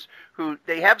characters who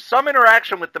they have some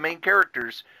interaction with the main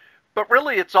characters, but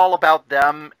really it's all about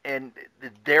them and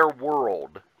their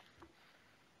world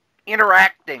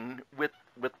interacting with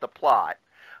the plot.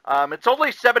 It's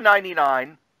only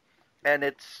 $7.99, and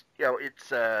it's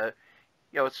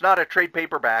it's not a trade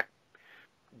paperback.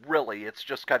 Really, it's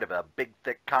just kind of a big,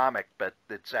 thick comic, but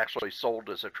it's actually sold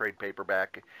as a trade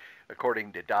paperback,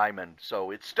 according to Diamond.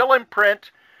 So it's still in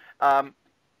print. On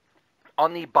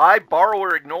the buy, borrow,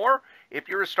 or ignore, if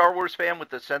you're a Star Wars fan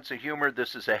with a sense of humor,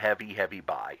 this is a heavy, heavy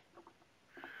buy.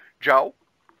 Joe?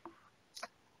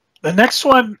 The next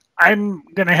one, I'm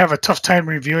going to have a tough time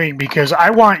reviewing because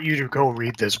I want you to go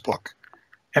read this book.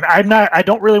 And I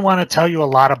don't really want to tell you a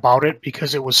lot about it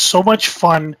because it was so much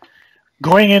fun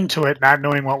going into it, not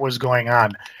knowing what was going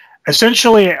on.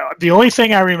 Essentially, the only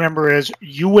thing I remember is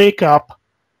you wake up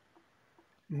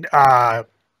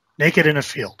naked in a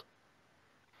field.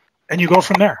 And you go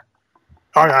from there.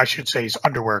 Or I should say he's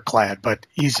underwear clad, but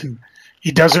he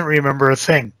doesn't remember a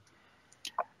thing.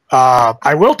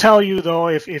 I will tell you, though,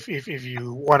 if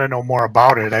you want to know more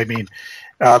about it, I mean,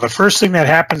 the first thing that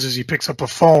happens is he picks up a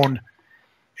phone,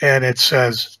 and it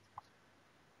says,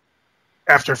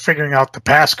 after figuring out the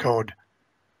passcode,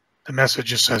 the message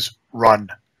just says, run.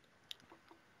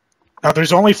 Now,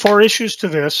 there's only 4 issues to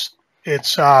this.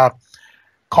 It's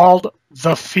called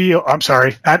The Field. I'm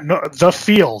sorry, The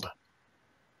Field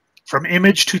from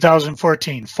Image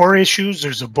 2014. 4 issues.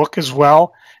 There's a book as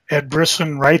well. Ed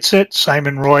Brisson writes it.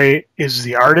 Simon Roy is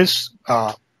the artist.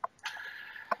 Do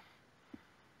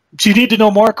you need to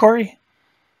know more, Cory?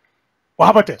 Well,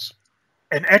 how about this?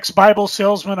 An ex-Bible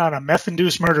salesman on a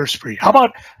meth-induced murder spree. How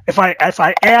about if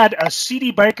I add a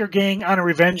seedy biker gang on a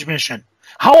revenge mission?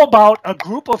 How about a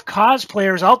group of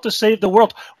cosplayers out to save the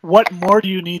world? What more do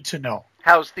you need to know?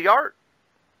 How's the art?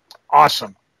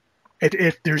 Awesome.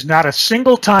 There's not a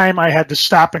single time I had to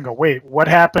stop and go, wait, what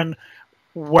happened?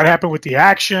 What happened with the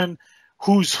action?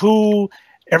 Who's who?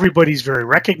 Everybody's very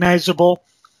recognizable.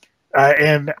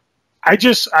 And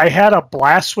I had a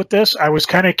blast with this. I was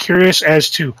kind of curious as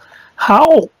to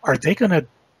how are they going to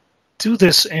do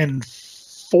this in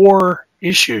 4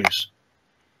 issues?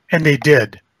 And they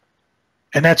did.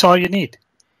 And that's all you need.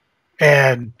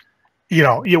 And, we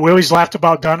always laughed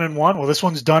about done in 1. Well, this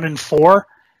one's done in 4.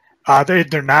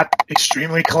 They're not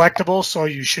extremely collectible, so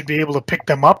you should be able to pick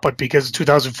them up. But because it's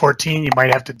 2014, you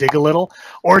might have to dig a little,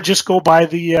 or just go buy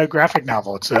the graphic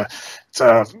novel. It's a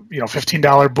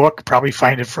 $15 book. Probably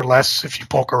find it for less if you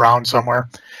poke around somewhere.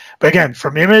 But again,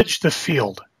 from Image, The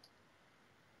Field.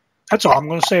 That's all I'm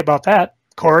going to say about that.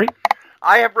 Cory?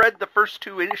 I have read the first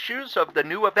 2 issues of the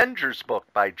new Avengers book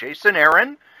by Jason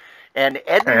Aaron and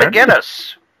Ed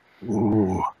McGuinness.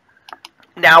 Ooh.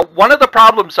 Now, one of the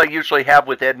problems I usually have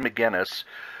with Ed McGuinness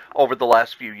over the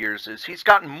last few years is he's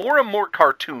gotten more and more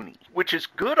cartoony, which is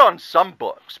good on some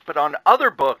books, but on other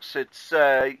books, it's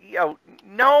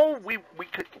no, we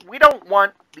don't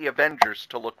want the Avengers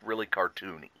to look really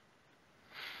cartoony.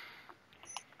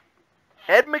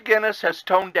 Ed McGuinness has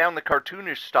toned down the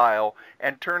cartoonish style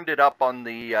and turned it up on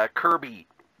the Kirby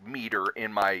meter,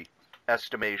 in my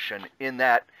estimation, in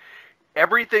that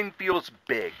everything feels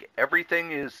big.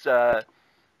 Everything is,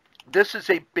 this is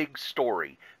a big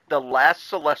story. The last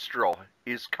Celestial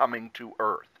is coming to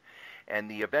Earth, and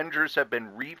the Avengers have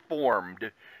been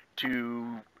reformed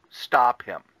to stop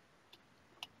him.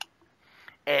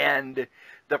 And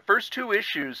the first 2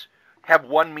 issues have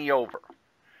won me over.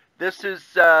 This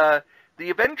is, the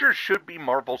Avengers should be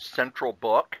Marvel's central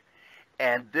book,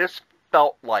 and this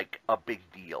felt like a big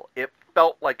deal. It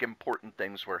felt like important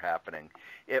things were happening.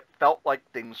 It felt like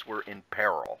things were in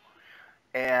peril.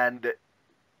 And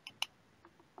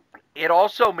it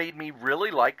also made me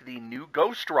really like the new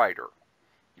Ghost Rider.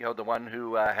 The one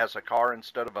who has a car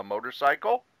instead of a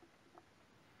motorcycle.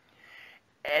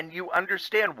 And you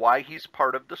understand why he's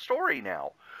part of the story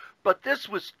now. But this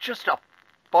was just a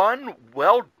fun,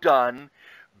 well done,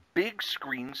 big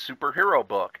screen superhero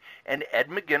book, and Ed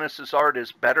McGuinness's art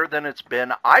is better than it's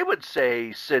been, I would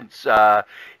say, since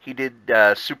he did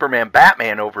Superman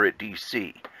Batman over at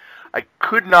DC. I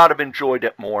could not have enjoyed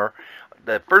it more.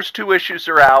 The first 2 issues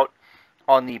are out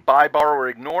on the buy, borrow, or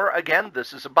ignore. Again,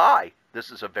 this is a buy.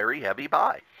 This is a very heavy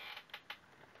buy.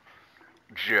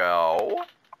 Joe?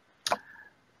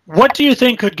 What do you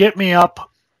think could get me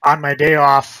up on my day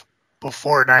off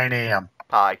before 9 a.m.?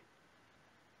 Pie.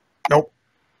 Nope.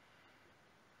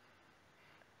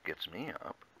 Gets me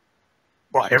up.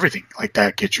 Well, everything like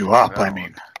that gets you up. No. I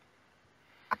mean,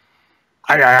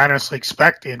 I honestly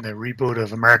expect in the reboot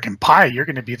of American Pie, you're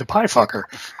going to be the pie fucker.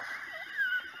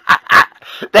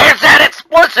 There's that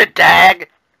explicit tag!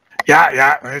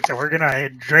 Yeah. We're going to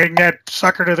drag that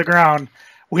sucker to the ground.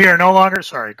 We are no longer,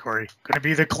 sorry, Cory, going to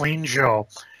be the clean show.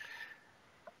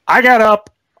 I got up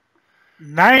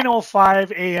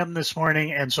 9:05 a.m. this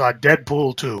morning and saw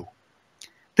Deadpool 2.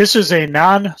 This is a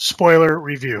non-spoiler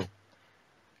review,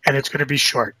 and it's going to be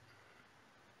short.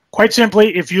 Quite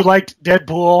simply, if you liked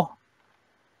Deadpool,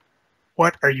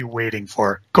 what are you waiting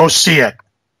for? Go see it.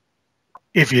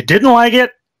 If you didn't like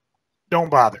it, don't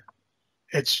bother.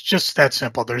 It's just that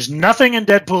simple. There's nothing in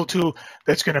Deadpool 2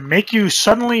 that's going to make you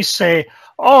suddenly say,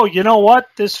 oh, you know what?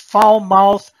 This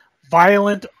foul-mouthed,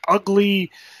 violent, ugly,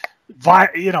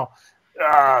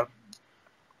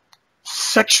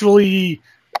 sexually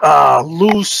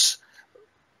loose,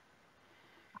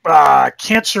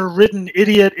 cancer-ridden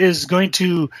idiot is going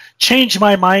to change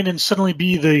my mind and suddenly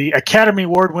be the Academy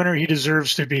Award winner he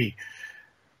deserves to be.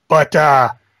 But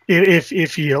if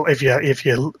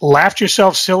you laughed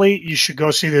yourself silly, you should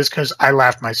go see this, because I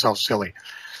laughed myself silly.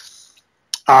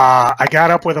 I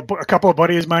got up with a couple of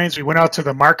buddies of mine. We went out to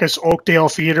the Marcus Oakdale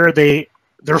Theater.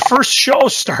 Their first show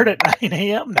started at 9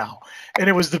 a.m. now. And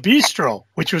it was the bistro,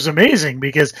 which was amazing,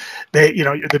 because the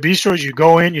bistros, you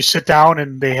go in, you sit down,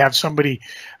 and they have somebody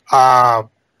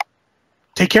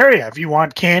take care of you. If you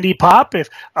want candy, pop. If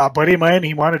a buddy of mine,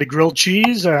 he wanted a grilled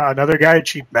cheese. Another guy,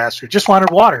 cheap bastard, just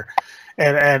wanted water.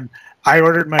 And I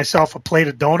ordered myself a plate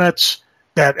of donuts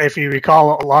that, if you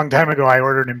recall, a long time ago I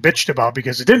ordered and bitched about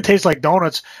because it didn't taste like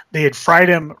donuts. They had fried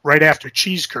them right after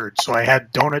cheese curds, so I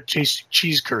had donut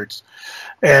cheese curds.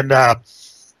 And no,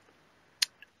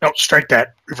 strike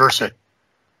that, reverse it.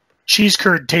 Cheese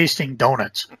curd tasting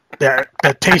donuts. That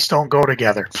taste don't go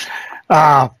together.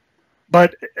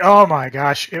 But oh my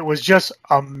gosh, it was just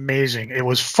amazing. It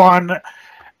was fun.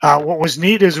 What was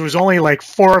neat is there was only like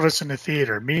 4 of us in the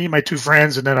theater, me, my 2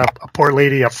 friends, and then a poor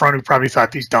lady up front who probably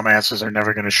thought these dumbasses are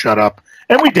never going to shut up.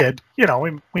 And we did. You know,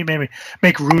 we maybe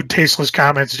make rude, tasteless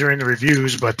comments during the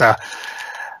reviews, but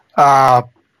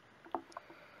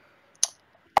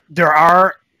there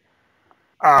are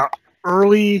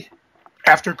early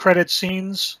after credit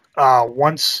scenes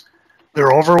once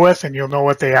they're over with, and you'll know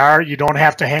what they are. You don't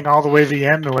have to hang all the way to the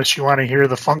end unless you want to hear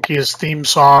the funkiest theme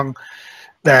song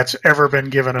that's ever been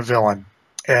given a villain.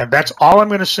 And that's all I'm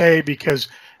going to say because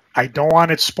I don't want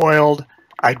it spoiled.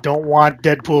 I don't want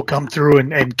Deadpool come through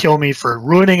and kill me for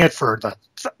ruining it for the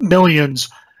millions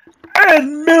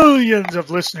and millions of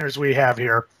listeners we have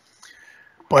here.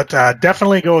 But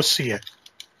definitely go see it.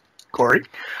 Corey?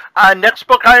 Next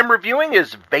book I am reviewing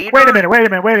is Vader. Wait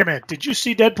a minute. Did you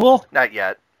see Deadpool? Not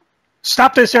yet.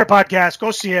 Stop this here podcast. Go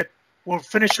see it. We'll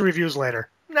finish the reviews later.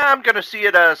 No, I'm going to see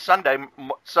it Sunday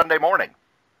morning.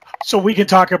 So we can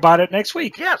talk about it next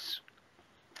week. Yes.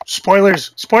 Spoiler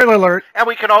alert. And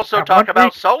we can also talk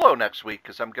about Solo next week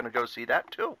because I'm going to go see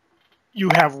that too. You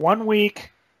have 1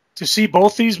 week to see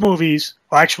both these movies.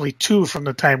 Well, actually 2 from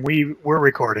the time we were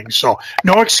recording. So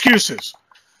no excuses.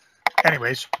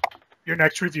 Anyways, your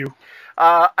next review.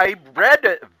 I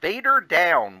read Vader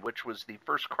Down, which was the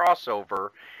first crossover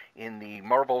in the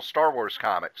Marvel Star Wars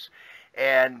comics.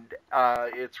 And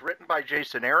it's written by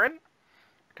Jason Aaron.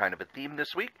 Kind of a theme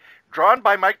this week, drawn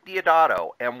by Mike Deodato.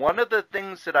 And one of the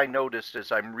things that I noticed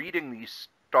as I'm reading these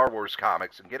Star Wars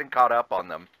comics and getting caught up on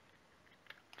them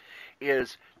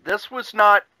is this was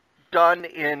not done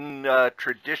in a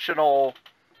traditional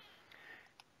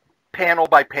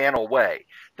panel-by-panel way.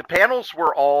 The panels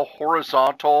were all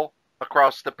horizontal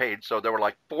across the page, so there were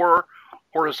like 4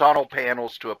 horizontal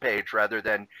panels to a page rather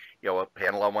than, you know, a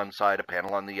panel on one side, a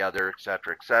panel on the other,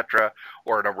 etc.,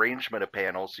 or an arrangement of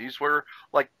panels. These were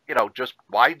like, you know, just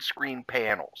widescreen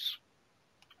panels.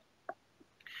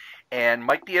 And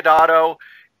Mike Deodato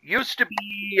used to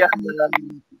be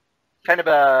kind of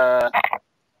a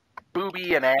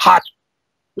booby and ass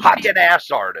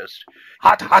artist.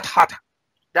 Hot.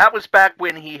 That was back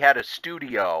when he had a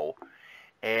studio.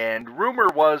 And rumor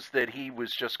was that he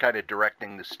was just kind of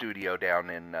directing the studio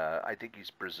down in, I think he's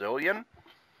Brazilian.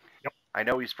 Yep. I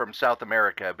know he's from South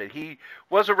America, but he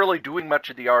wasn't really doing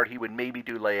much of the art. He would maybe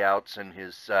do layouts, and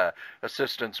his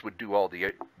assistants would do all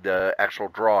the actual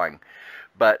drawing.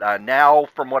 But now,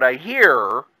 from what I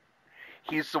hear,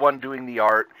 he's the one doing the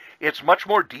art. It's much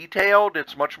more detailed.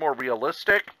 It's much more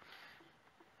realistic.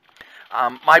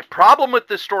 My problem with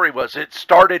this story was it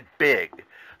started big.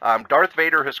 Darth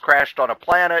Vader has crashed on a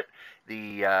planet.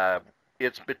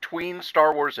 It's between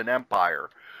Star Wars and Empire.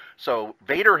 So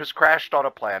Vader has crashed on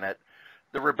a planet.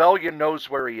 The rebellion knows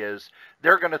where he is.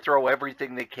 They're going to throw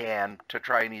everything they can to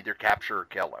try and either capture or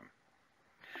kill him.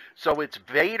 So it's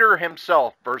Vader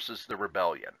himself versus the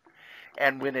rebellion.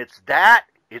 And when it's that,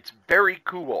 it's very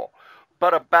cool.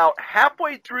 But about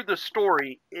halfway through the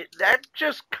story, that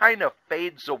just kind of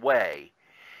fades away.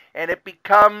 And it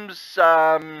becomes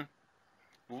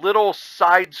little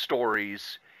side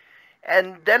stories.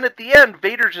 And then at the end,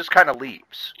 Vader just kind of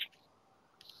leaves.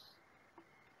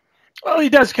 Well, he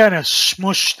does kind of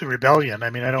smush the rebellion.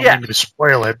 I mean, I don't mean to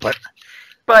spoil it, but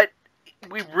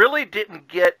we really didn't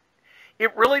get.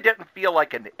 It really didn't feel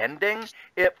like an ending.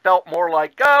 It felt more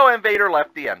like, oh, and Vader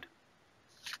left, the end.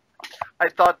 I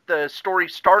thought the story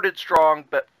started strong,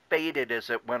 but faded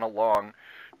as it went along,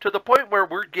 to the point where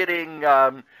we're getting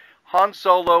Han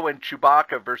Solo and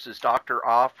Chewbacca versus Dr.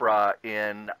 Aphra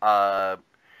in a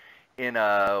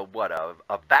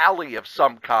valley of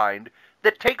some kind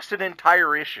that takes an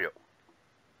entire issue.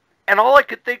 And all I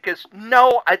could think is,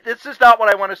 no, this is not what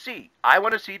I want to see. I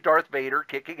want to see Darth Vader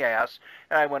kicking ass,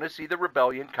 and I want to see the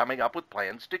rebellion coming up with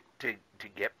plans to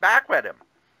get back at him.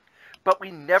 But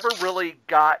we never really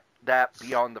got that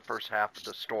beyond the first half of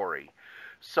the story.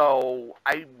 So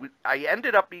I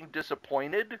ended up being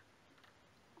disappointed.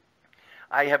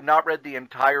 I have not read the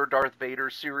entire Darth Vader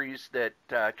series that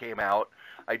came out.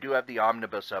 I do have the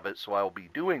omnibus of it, so I'll be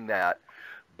doing that.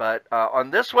 But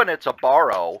on this one, it's a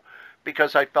borrow,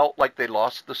 because I felt like they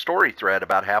lost the story thread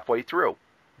about halfway through.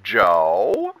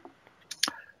 Joe?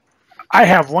 I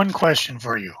have one question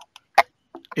for you.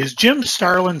 Is Jim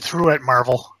Starlin through at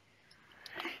Marvel?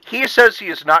 He says he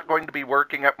is not going to be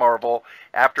working at Marvel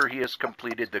after he has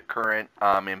completed the current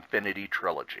Infinity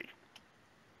trilogy.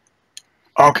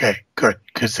 Okay, good,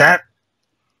 because that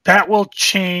will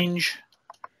change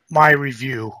my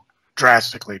review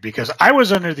drastically, because I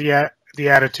was under the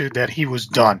attitude that he was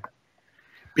done,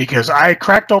 because I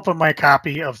cracked open my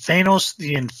copy of Thanos,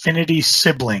 the Infinity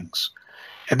Siblings,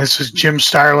 and this is Jim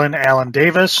Starlin, Alan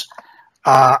Davis.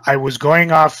 I was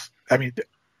going off, I mean,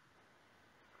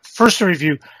 first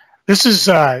review, this is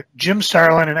Jim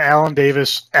Starlin and Alan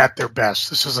Davis at their best.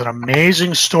 This is an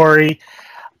amazing story.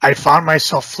 I found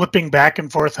myself flipping back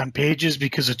and forth on pages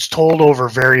because it's told over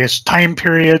various time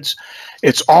periods.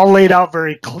 It's all laid out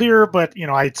very clear, but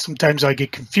sometimes I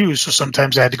get confused. So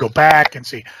sometimes I had to go back and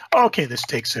see, okay, this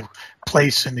takes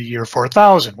place in the year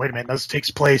 4000. Wait a minute, this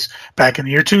takes place back in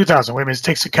the year 2000. Wait a minute, this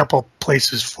takes a couple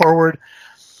places forward.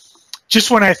 Just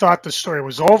when I thought the story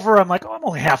was over, I'm like, oh, I'm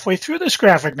only halfway through this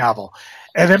graphic novel.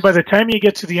 And then by the time you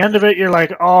get to the end of it, you're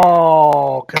like,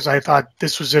 oh, because I thought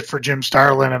this was it for Jim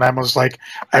Starlin, and I was like,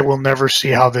 I will never see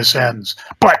how this ends.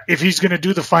 But if he's going to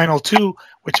do the final two,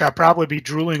 which I'll probably be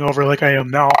drooling over like I am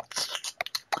now,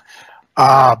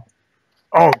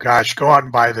 oh gosh, go out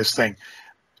and buy this thing.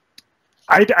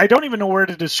 I don't even know where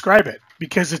to describe it,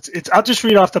 because it's. I'll just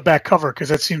read off the back cover because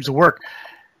that seems to work.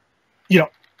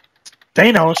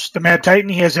 Thanos, the Mad Titan,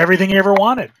 he has everything he ever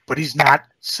wanted, but he's not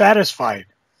satisfied.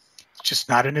 It's just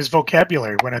not in his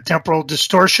vocabulary. When a temporal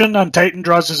distortion on Titan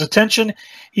draws his attention,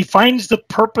 he finds the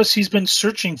purpose he's been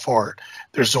searching for.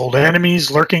 There's old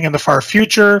enemies lurking in the far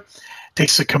future. It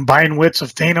takes the combined wits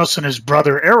of Thanos and his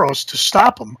brother Eros to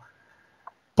stop him.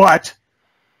 But,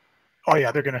 oh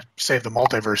yeah, they're going to save the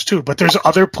multiverse too. But there's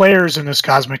other players in this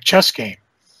cosmic chess game.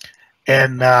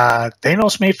 And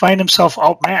Thanos may find himself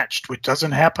outmatched, which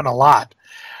doesn't happen a lot.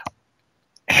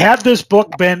 Had this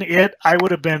book been it, I would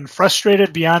have been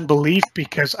frustrated beyond belief,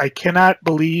 because I cannot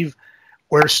believe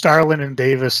where Starlin and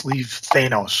Davis leave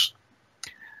Thanos.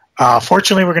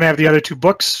 Fortunately, we're going to have the other two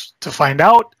books to find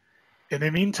out. In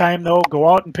the meantime, though,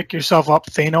 go out and pick yourself up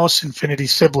Thanos Infinity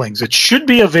Siblings. It should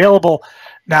be available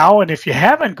now, and if you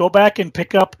haven't, go back and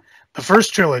pick up the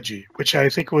first trilogy, which I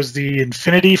think was the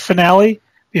Infinity Finale,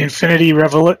 the Infinity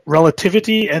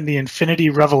Relativity, and the Infinity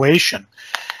Revelation.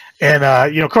 And,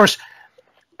 of course,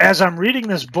 as I'm reading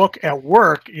this book at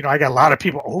work, I got a lot of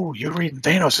people, oh, you're reading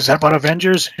Thanos. Is that about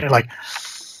Avengers? And you're like,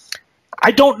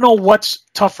 I don't know what's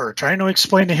tougher, trying to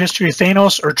explain the history of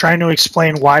Thanos or trying to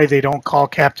explain why they don't call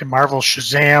Captain Marvel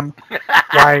Shazam,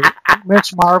 why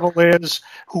Miss Marvel is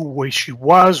who she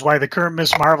was, why the current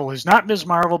Miss Marvel is not Miss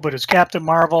Marvel but is Captain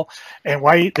Marvel, and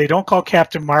why they don't call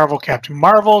Captain Marvel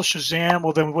Shazam.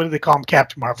 Well, then what do they call him?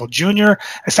 Captain Marvel Jr.?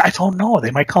 I said, I don't know.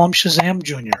 They might call him Shazam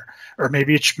Jr., or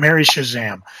maybe it's Mary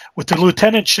Shazam with the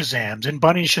Lieutenant Shazams and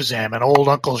Bunny Shazam and Old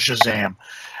Uncle Shazam.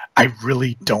 I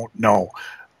really don't know.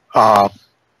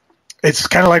 It's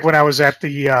kind of like when I was at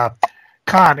the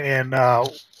con, and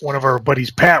one of our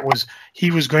buddies, Pat,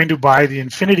 he was going to buy the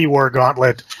Infinity War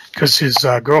Gauntlet because his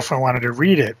girlfriend wanted to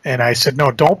read it. And I said,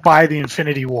 no, don't buy the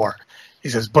Infinity War. He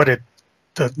says, but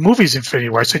the movie's Infinity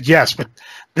War. I said, yes, but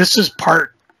this is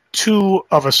part 2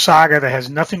 of a saga that has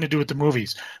nothing to do with the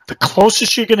movies. The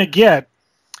closest you're going to get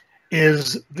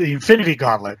is the Infinity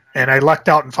Gauntlet. And I lucked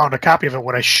out and found a copy of it.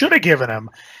 What I should have given him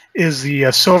is the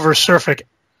Silver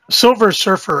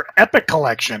Surfer Epic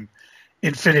Collection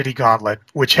Infinity Gauntlet,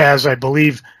 which has, I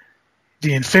believe,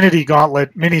 the Infinity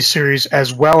Gauntlet miniseries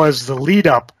as well as the lead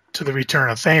up to the return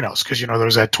of Thanos, because there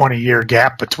was that 20-year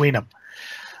gap between them.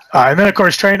 And then, of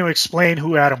course, trying to explain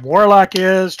who Adam Warlock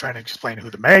is, trying to explain who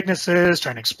the Magnus is,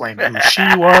 trying to explain who she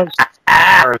was,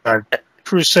 or the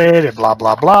Crusade, and blah,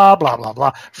 blah, blah, blah, blah,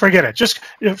 blah. Forget it. Just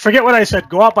forget what I said.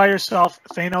 Go out by yourself.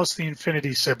 Thanos, the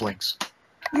Infinity Siblings.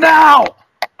 Now!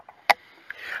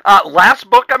 Last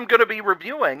book I'm going to be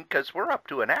reviewing, because we're up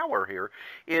to an hour here,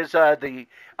 is I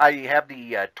have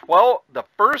the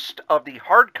first of the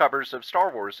hardcovers of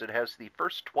Star Wars. It has the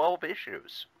first 12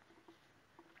 issues.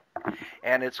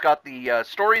 And it's got the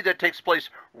story that takes place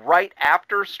right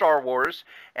after Star Wars,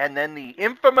 and then the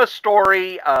infamous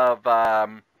story of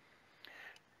Han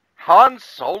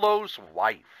Solo's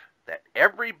wife that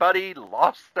everybody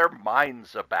lost their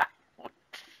minds about.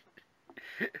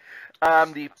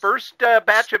 The first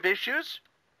batch of issues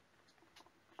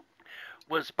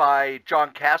was by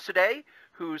John Cassaday,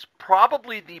 who's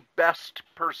probably the best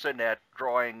person at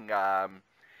drawing.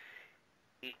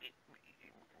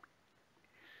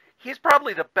 He's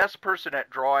probably the best person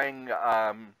at drawing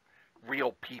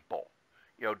real people.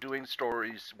 Doing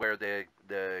stories where the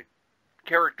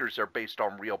characters are based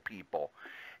on real people.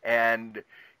 And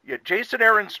Jason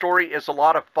Aaron's story is a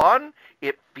lot of fun.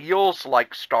 It feels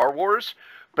like Star Wars.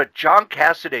 but John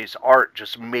Cassaday's art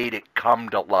just made it come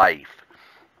to life.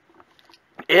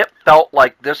 It felt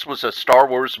like this was a Star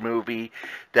Wars movie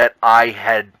that I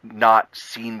had not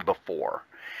seen before.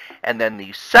 And then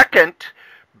the second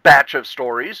batch of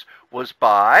stories was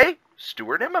by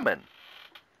Stuart Immonen,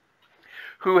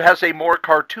 who has a more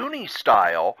cartoony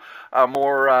style, a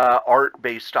more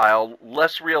art-based style,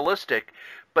 less realistic,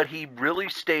 but he really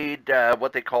stayed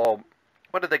what do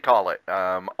they call it?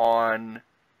 I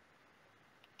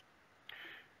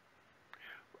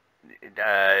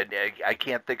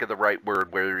can't think of the right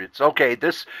word, where it's okay.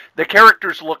 The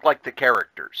characters look like the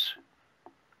characters.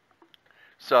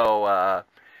 So,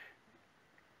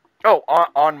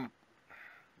 on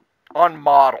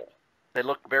model. They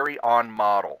look very on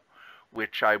model,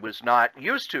 which I was not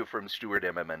used to from Stuart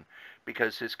Immonen,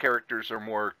 because his characters are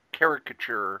more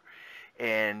caricature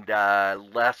and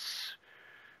less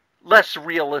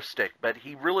realistic. But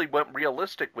he really went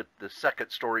realistic with the second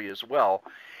story as well.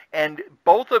 And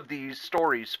both of these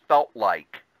stories felt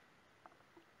like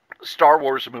Star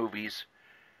Wars movies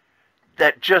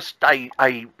that just I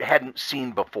hadn't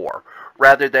seen before,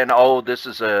 rather than, oh, this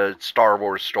is a Star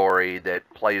Wars story that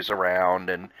plays around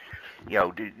and, you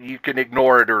know, you can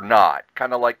ignore it or not.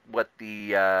 Kind of like what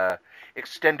the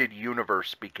extended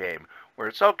universe became, where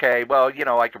it's okay, well, you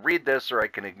know, I can read this or I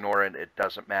can ignore it, it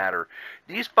doesn't matter.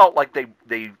 These felt like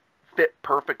they fit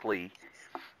perfectly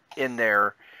in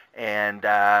there, and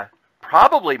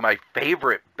probably my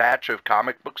favorite batch of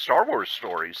comic book Star Wars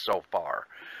stories so far.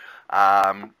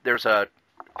 There's a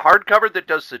hardcover that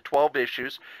does the 12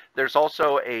 issues. There's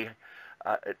also a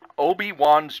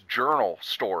Obi-Wan's Journal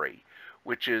story,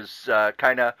 which is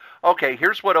kind of, okay,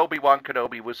 here's what Obi-Wan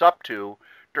Kenobi was up to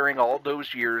during all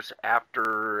those years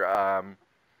after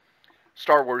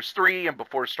Star Wars 3 and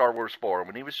before Star Wars 4,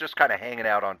 when he was just kind of hanging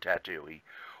out on Tatooine,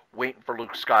 waiting for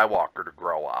Luke Skywalker to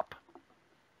grow up.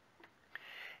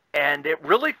 And it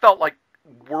really felt like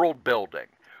world building,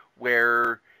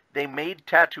 where they made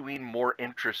Tatooine more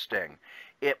interesting.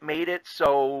 It made it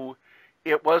so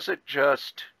it wasn't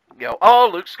just, you know, oh,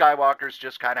 Luke Skywalker's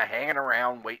just kind of hanging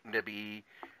around waiting to be,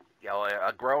 you know,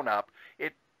 a grown-up.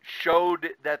 It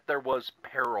showed that there was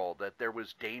peril, that there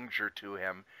was danger to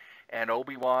him, and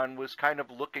Obi-Wan was kind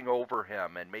of looking over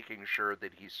him and making sure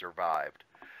that he survived.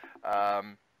 I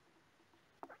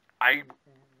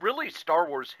really Star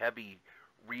Wars heavy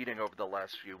reading over the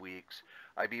last few weeks.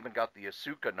 I've even got the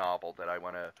Ahsoka novel that I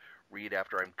want to read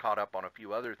after I'm caught up on a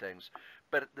few other things.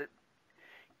 But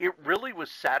it really was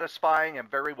satisfying and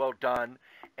very well done,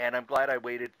 and I'm glad I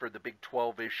waited for the big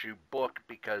 12-issue book,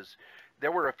 because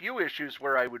there were a few issues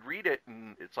where I would read it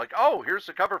and it's like, oh, here's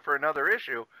the cover for another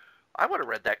issue. I would have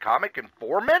read that comic in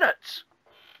 4 minutes.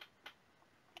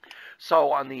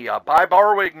 So on the buy,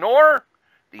 borrow, ignore,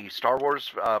 the Star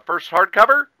Wars first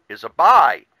hardcover is a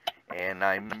buy. And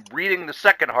I'm reading the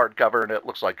second hardcover, and it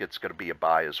looks like it's going to be a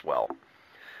buy as well.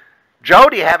 Joe,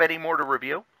 do you have any more to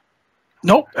review?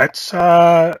 Nope, that's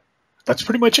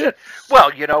pretty much it.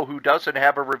 Well, you know who doesn't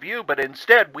have a review, but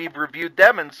instead we've reviewed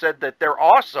them and said that they're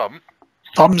awesome.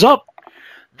 Thumbs up.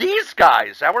 These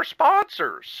guys, our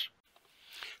sponsors.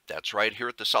 That's right. Here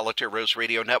at the Solitaire Rose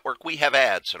Radio Network, we have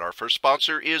ads, and our first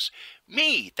sponsor is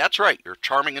me. That's right, your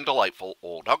charming and delightful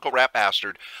old Uncle Rat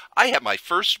Bastard. I have my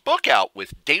first book out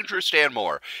with Dangerous Dan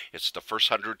Moore. It's the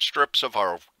first 100 strips of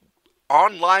our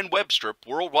online web strip,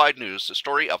 Worldwide News, the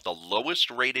story of the lowest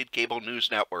rated cable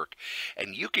news network.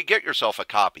 And you can get yourself a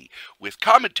copy with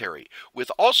commentary,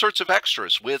 with all sorts of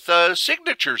extras, with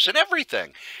signatures and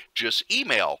everything. Just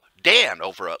email Dan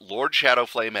over at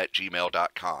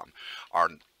lordshadowflame@gmail.com. Our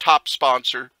top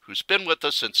sponsor, who's been with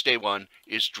us since day one,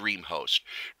 is DreamHost.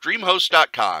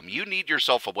 DreamHost.com. You need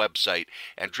yourself a website,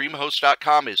 and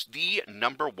DreamHost.com is the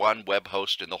 #1 web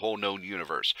host in the whole known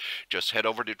universe. Just head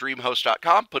over to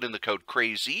DreamHost.com, put in the code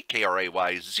KRAYZ,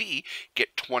 K-R-A-Y-Z,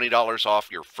 get $20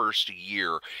 off your first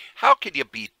year. How can you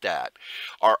beat that?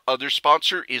 Our other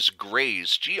sponsor is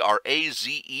Graze,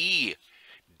 GRAZE.com.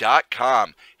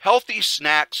 Healthy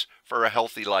snacks for a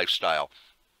healthy lifestyle.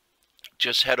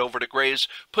 Just head over to Graze,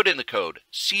 put in the code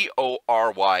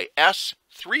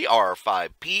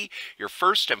CORYS3R5P. Your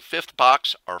first and fifth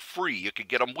box are free. You can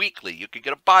get them weekly. You can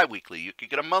get them bi-weekly. You can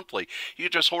get them monthly. You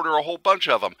just order a whole bunch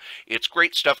of them. It's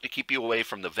great stuff to keep you away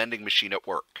from the vending machine at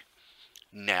work.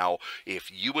 Now,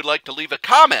 if you would like to leave a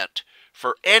comment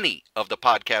for any of the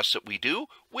podcasts that we do,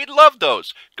 we'd love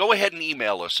those. Go ahead and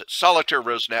email us at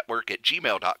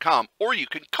solitairerosenetwork@gmail.com, or you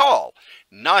can call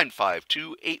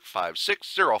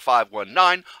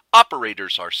 952-856-0519.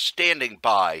 Operators are standing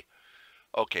by.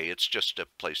 Okay, it's just a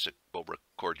place that we'll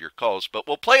record your calls, but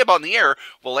we'll play them on the air.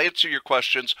 We'll answer your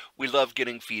questions. We love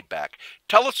getting feedback.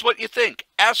 Tell us what you think.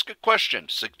 Ask a question.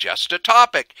 Suggest a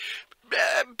topic.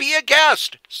 Be a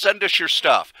guest. Send us your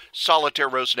stuff.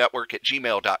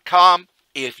 SolitaireRoseNetwork@gmail.com.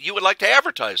 If you would like to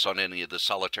advertise on any of the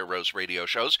Solitaire Rose radio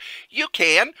shows, you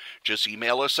can. Just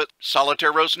email us at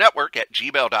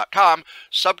SolitaireRoseNetwork@gmail.com.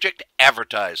 Subject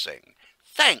advertising.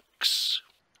 Thanks.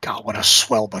 God, what a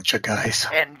swell bunch of guys.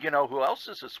 And you know who else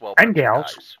is a swell And bunch of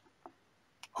gals. guys?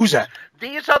 Who's that?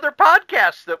 These other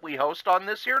podcasts that we host on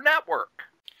this here network.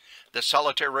 The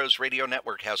Solitaire Rose Radio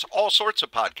Network has all sorts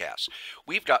of podcasts.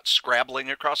 We've got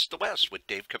Scrabbling Across the West with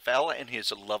Dave Cafell and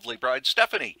his lovely bride,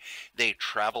 Stephanie. They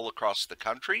travel across the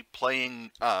country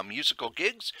playing musical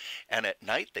gigs, and at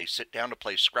night they sit down to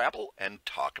play Scrabble and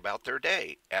talk about their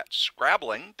day at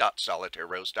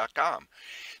scrabbling.solitairerose.com.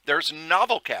 There's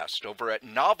Novelcast over at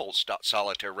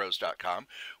novels.solitairerose.com,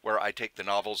 where I take the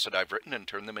novels that I've written and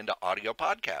turn them into audio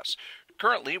podcasts.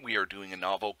 Currently, we are doing a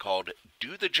novel called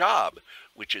Do the Job,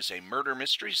 which is a murder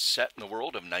mystery set in the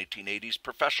world of 1980s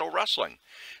professional wrestling.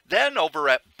 Then, over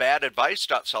at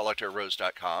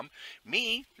badadvice.solitairerose.com,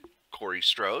 me, Cory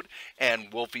Strode,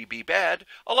 and Wolfie B. Bad,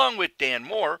 along with Dan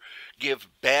Moore, give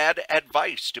bad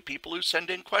advice to people who send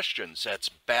in questions. That's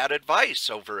bad advice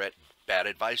over at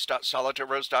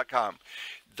badadvice.solitairerose.com.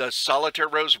 The Solitaire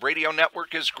Rose Radio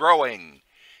Network is growing.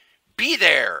 Be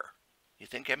there! You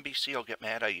think NBC will get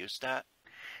mad I used that?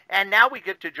 And now we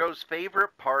get to Joe's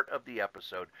favorite part of the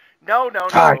episode. No.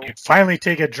 I can finally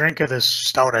take a drink of this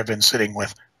stout I've been sitting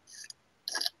with.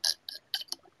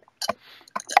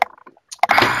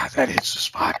 That hits the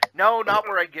spot. No, not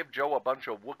where I give Joe a bunch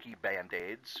of Wookiee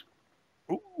Band-Aids.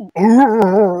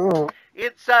 Ooh.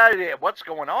 It's, what's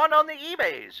going on the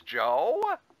eBays, Joe?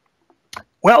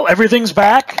 Well, everything's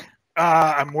back.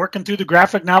 I'm working through the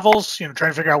graphic novels, trying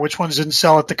to figure out which ones didn't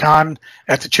sell at the con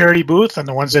at the charity booth and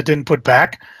the ones that didn't put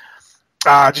back.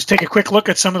 Just take a quick look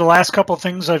at some of the last couple of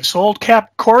things I've sold.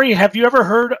 Cory, have you ever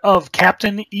heard of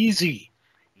Captain Easy?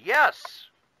 Yes.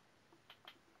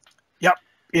 Yep.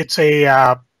 It's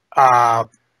a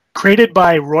created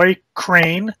by Roy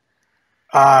Crane.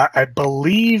 I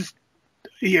believe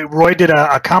Roy did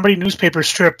a comedy newspaper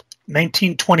strip,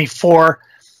 1924.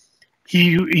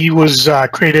 He was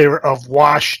creator of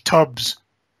Wash Tubbs'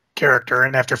 character,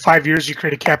 and after 5 years, he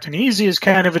created Captain Easy as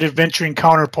kind of an adventuring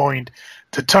counterpoint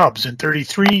to Tubbs. In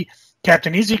 1933,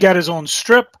 Captain Easy got his own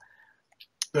strip.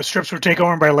 The strips were taken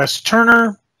over by Les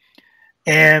Turner,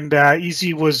 and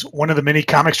Easy was one of the many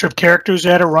comic strip characters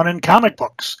that had a run in comic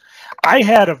books. I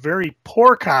had a very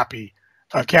poor copy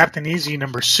of Captain Easy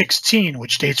number 16,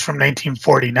 which dates from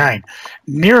 1949.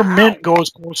 Near mint goes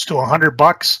close to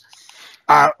 $100.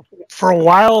 For a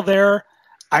while there,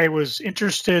 I was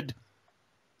interested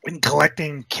in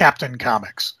collecting Captain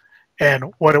comics.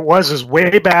 And what it was is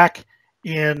way back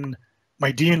in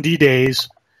my D&D days,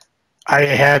 I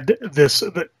had this...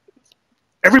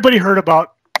 everybody heard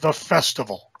about the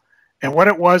festival. And what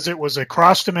it was a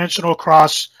cross-dimensional,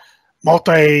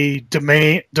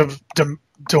 multi-domain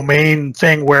domain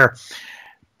thing where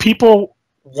people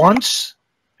once,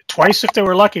 twice if they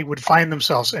were lucky, would find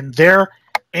themselves. And there,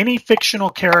 any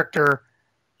fictional character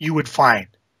you would find.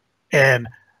 And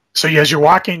so as you're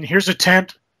walking, here's a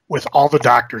tent with all the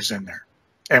doctors in there.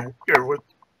 And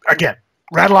again,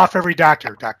 rattle off every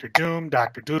doctor. Dr. Doom,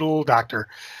 Dr. Doodle, Dr.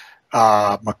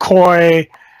 McCoy.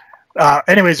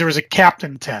 Anyways, there was a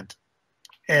Captain tent.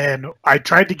 And I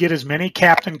tried to get as many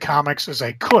Captain comics as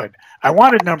I could. I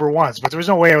wanted number ones, but there was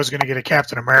no way I was going to get a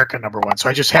Captain America number one. So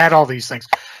I just had all these things.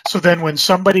 So then when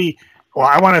somebody... Well,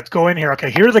 I want to go in here.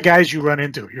 Okay, here are the guys you run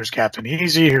into. Here's Captain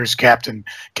Easy. Here's Captain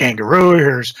Kangaroo.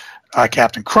 Here's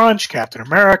Captain Crunch, Captain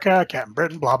America, Captain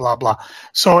Britain, blah, blah, blah.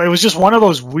 So it was just one of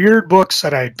those weird books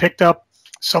that I picked up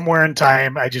somewhere in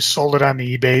time. I just sold it on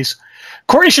the eBays.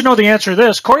 Cory should know the answer to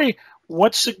this. Cory,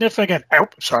 what's significant? Oh,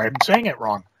 sorry, I'm saying it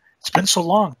wrong. It's been so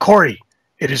long. Cory,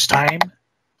 it is time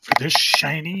for this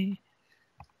shiny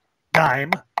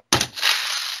dime.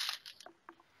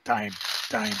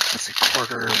 Let's see,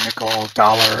 quarter, nickel,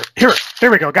 dollar.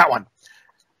 Here we go. Got one.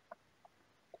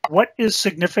 What is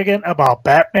significant about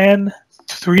Batman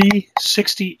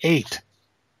 368? Is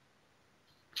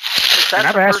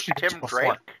that the first Tim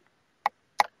Drake?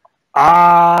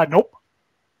 Nope.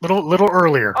 Little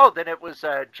earlier. Oh, then it was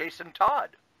Jason Todd.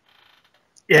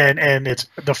 And it's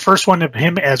the first one of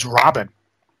him as Robin,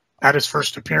 not his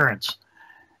first appearance.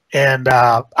 And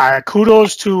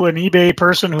kudos to an eBay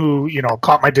person who,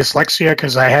 caught my dyslexia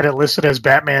because I had it listed as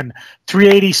Batman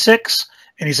 386.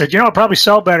 And he said, it'll probably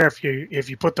sell better if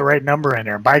you put the right number in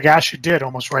there. And by gosh, it did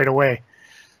almost right away.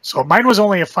 So mine was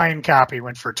only a fine copy,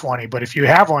 went for 20. But if you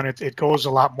have one, it goes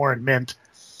a lot more in mint.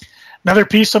 Another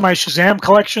piece of my Shazam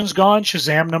collection's gone.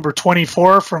 Shazam number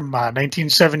 24 from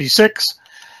 1976.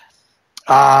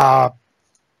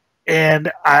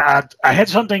 And I had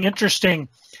something interesting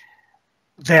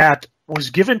that was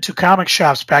given to comic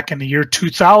shops back in the year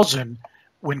 2000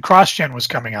 when CrossGen was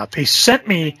coming out. They sent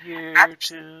me... Year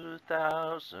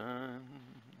 2000.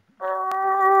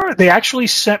 They actually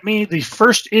sent me the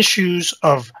first issues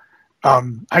of... how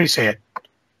do you say it?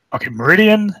 Okay,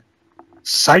 Meridian,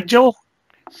 Sigil,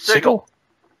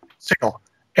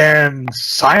 and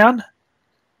Scion.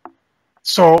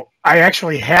 So I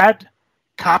actually had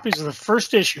copies of the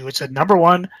first issue. It said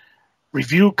 #1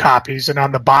 review copies, and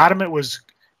on the bottom it was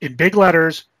in big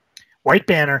letters, white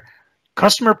banner,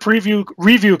 customer preview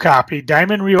review copy,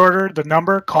 Diamond reorder, the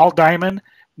number, call Diamond,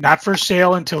 not for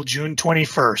sale until June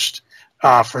 21st.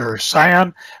 For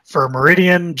Scion, for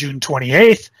Meridian, June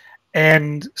 28th,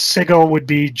 and Sigil would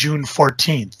be June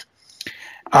 14th.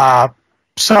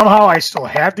 Somehow I still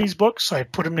had these books, so I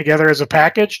put them together as a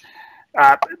package.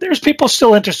 There's people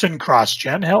still interested in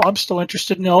CrossGen. Hell, I'm still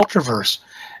interested in the Ultraverse.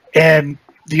 And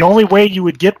the only way you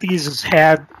would get these is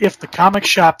if the comic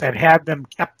shop that had them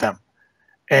kept them.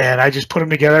 And I just put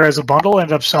them together as a bundle,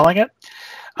 ended up selling it.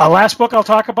 Last book I'll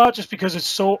talk about, just because it's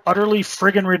so utterly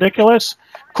friggin' ridiculous.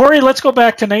 Cory, let's go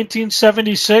back to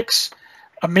 1976.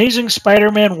 Amazing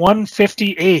Spider-Man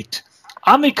 158.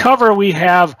 On the cover, we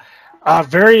have a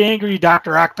very angry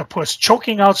Dr. Octopus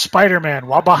choking out Spider-Man,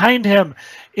 while behind him,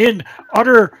 in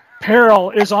utter peril,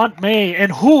 is Aunt May.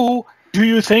 And who do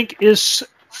you think is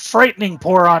frightening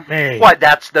poor Aunt May? Why,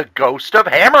 that's the ghost of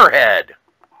Hammerhead.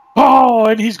 Oh,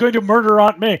 and he's going to murder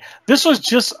Aunt May. This was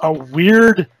just a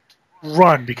weird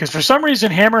run, because for some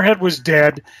reason Hammerhead was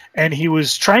dead, and he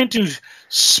was trying to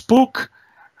spook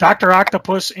Dr.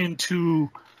 Octopus into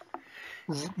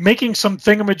making some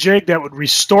thingamajig that would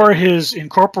restore his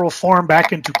incorporeal form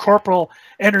back into corporeal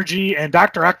energy, and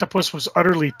Dr. Octopus was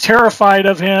utterly terrified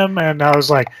of him, and I was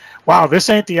like, wow, this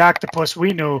ain't the Octopus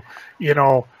we knew,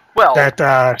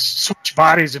 that switched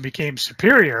bodies and became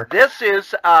superior. This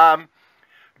is,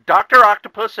 Dr.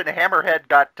 Octopus and Hammerhead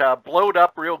got blowed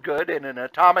up real good in an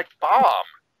atomic bomb.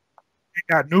 He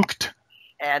got nuked.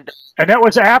 And that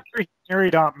was after he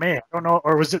married Aunt May. I don't know,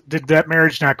 or did that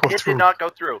marriage not go through? It did not go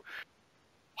through.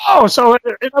 Oh, so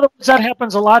in other words, that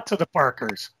happens a lot to the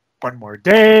Parkers. One more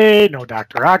day, no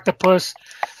Dr. Octopus.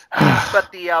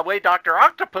 But the way Dr.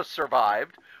 Octopus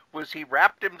survived was he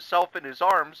wrapped himself in his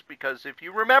arms, because if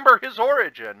you remember his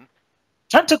origin...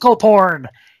 Tentacle porn!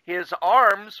 His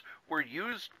arms were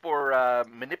used for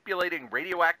manipulating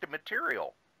radioactive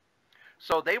material.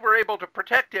 So they were able to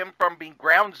protect him from being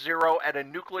ground zero at a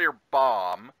nuclear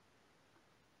bomb.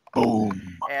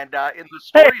 Boom. And in the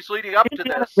stories leading up to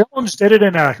this, Films did it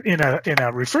in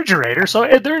a refrigerator, so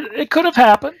it could have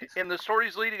happened. In the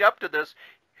stories leading up to this,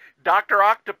 Dr.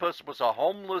 Octopus was a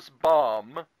homeless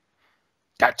bum.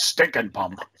 That stinking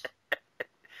bum.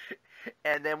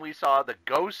 And then we saw the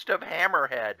ghost of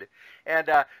Hammerhead. And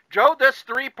Joe, this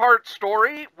 3-part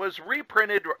story was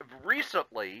reprinted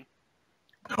recently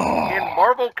in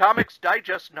Marvel Comics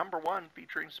Digest #1,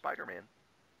 featuring Spider-Man.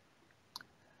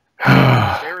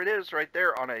 There it is, right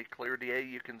there. On a clear day,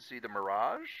 you can see the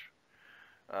Mirage.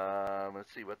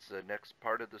 Let's see, what's the next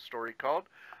part of the story called?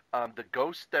 The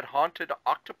Ghost That Haunted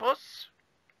Octopus.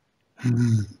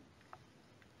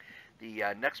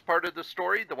 The next part of the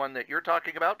story, the one that you're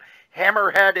talking about,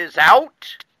 Hammerhead is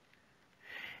out.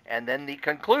 And then the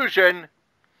conclusion,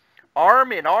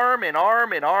 arm in arm in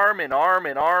arm in arm in arm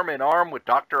in arm in arm with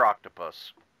Dr.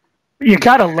 Octopus. You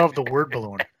gotta love the word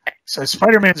balloon. So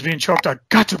Spider-Man's being choked out.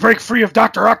 Got to break free of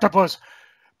Dr. Octopus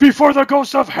before the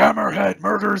ghost of Hammerhead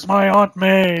murders my Aunt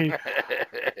May.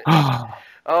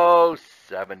 Oh,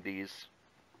 70s.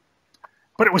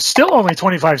 But it was still only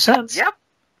 25 cents. Yep.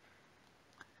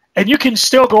 And you can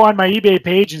still go on my eBay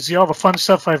page and see all the fun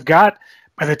stuff I've got.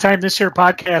 By the time this here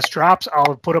podcast drops,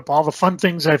 I'll put up all the fun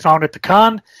things I found at the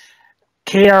con.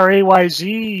 KRAYZ.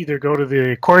 Either go to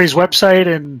the Cory's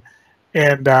website and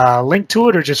link to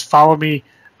it, or just follow me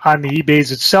on the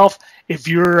eBays itself. If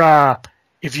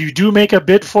you do make a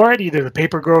bid for it, either the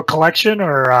Paper Girl collection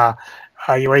or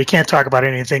you can't talk about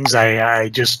any things I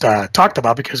just talked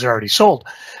about because they're already sold.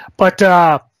 But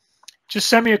just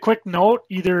send me a quick note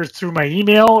either through my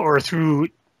email or through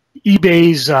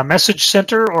eBay's message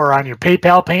center or on your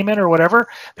PayPal payment or whatever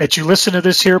that you listen to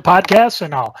this here podcast,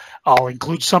 and I'll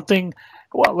include something.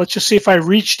 Well, let's just see if I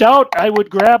reached out. I would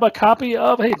grab a copy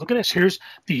of, hey, look at this. Here's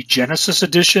the Genesis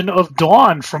edition of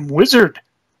Dawn from Wizard.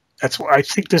 That's what I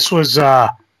think this was. I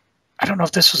I don't know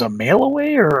if this was a mail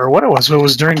away or what it was. It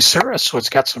was during service, so it's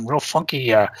got some real funky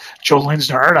Joe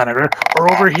Linsner art on it.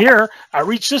 Or over here, I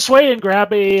reach this way and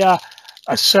grab a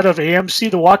set of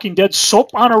AMC The Walking Dead soap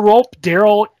on a rope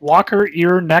Daryl Walker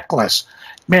ear necklace.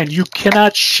 Man, you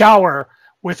cannot shower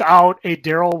without a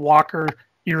Daryl Walker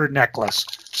ear necklace.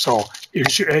 So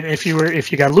if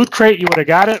you got Loot Crate, you would have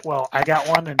got it. Well, I got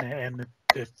one, and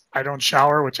if I don't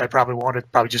shower, which I probably won't,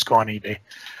 it'd probably just go on eBay.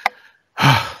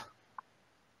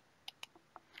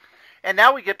 And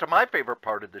now we get to my favorite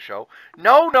part of the show.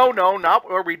 No, not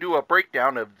where we do a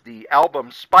breakdown of the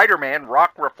album Spider-Man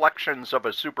Rock Reflections of a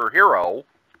Superhero.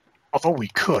 Although we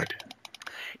could.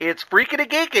 It's Freaking and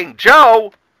Geeking.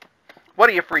 Joe, what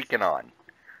are you freaking on?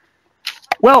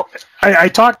 Well, I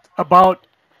talked about,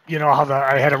 how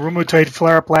I had a rheumatoid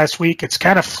flare-up last week. It's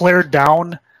kind of flared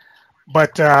down,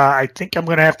 but I think I'm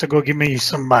going to have to go give me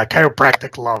some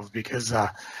chiropractic love because...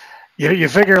 You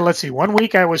figure, let's see, 1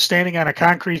 week I was standing on a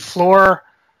concrete floor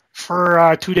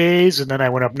for 2 days, and then I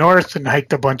went up north and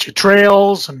hiked a bunch of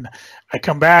trails, and I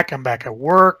come back, I'm back at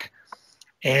work,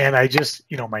 and I just,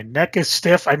 my neck is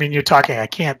stiff. I mean, you're talking, I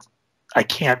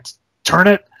can't turn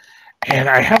it, and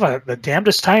I have the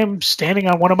damnedest time standing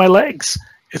on one of my legs.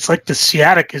 It's like the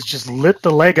sciatic has just lit the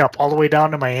leg up all the way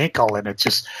down to my ankle, and it's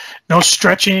just no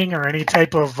stretching or any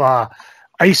type of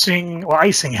icing. Well,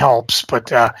 icing helps,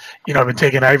 but I've been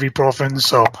taking ibuprofen,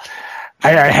 so I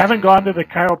haven't gone to the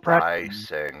chiropractor.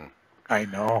 Icing. I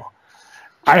know.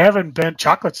 I haven't been.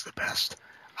 Chocolate's the best.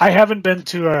 I haven't been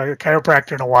to a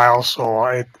chiropractor in a while,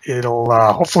 so it'll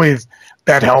hopefully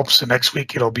that helps. And next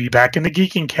week it'll be back in the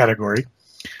geeking category.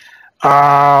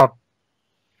 My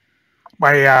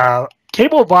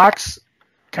cable box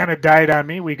kind of died on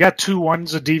me. We got two.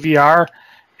 One's a DVR.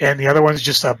 And the other one's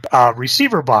just a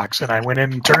receiver box. And I went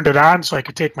in and turned it on so I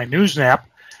could take my news nap.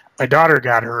 My daughter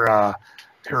got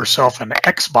herself an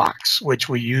Xbox, which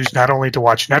we use not only to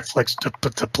watch Netflix,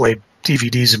 but to play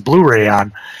DVDs and Blu-ray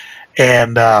on.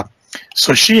 And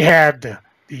so she had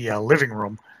the living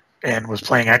room and was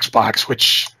playing Xbox,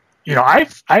 which,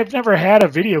 I've never had a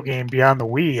video game beyond the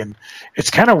Wii. And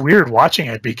it's kind of weird watching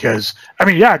it because,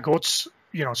 Goat's,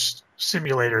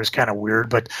 Simulator is kind of weird,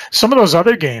 but some of those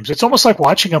other games, it's almost like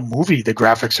watching a movie. The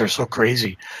graphics are so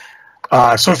crazy.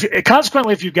 So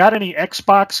consequently, if you got any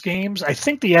Xbox games, I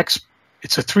think it's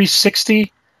a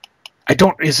 360.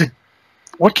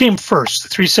 What came first, the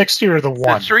 360 or the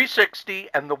one? The 360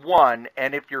 and the one,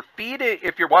 and if you're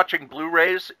watching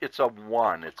Blu-rays, it's a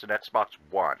one. It's an Xbox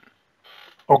One.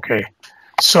 Okay.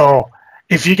 So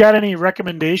if you got any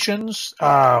recommendations,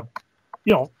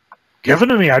 give them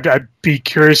to me. I'd be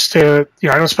curious to,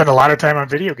 I don't spend a lot of time on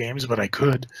video games, but I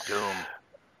could.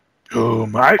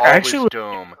 Doom. I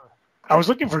was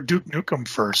looking for Duke Nukem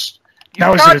first.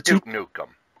 Now is it Duke Nukem?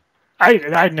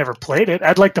 I'd never played it.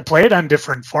 I'd like to play it on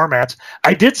different formats.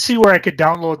 I did see where I could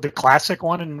download the classic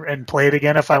one and play it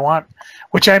again if I want,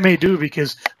 which I may do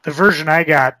because the version I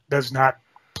got does not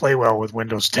play well with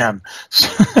Windows 10.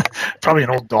 Probably an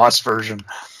old DOS version.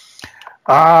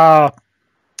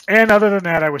 And other than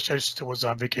that, I wish I still was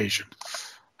on vacation.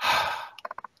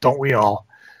 Don't we all?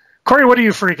 Cory, what are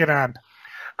you freaking on?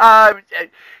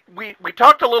 We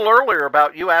talked a little earlier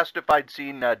about, you asked if I'd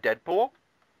seen Deadpool.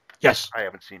 Yes. I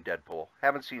haven't seen Deadpool.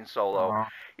 Haven't seen Solo.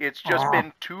 It's just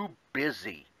been too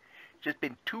busy. Just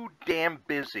been too damn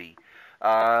busy.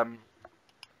 I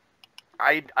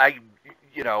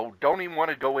don't even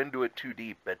want to go into it too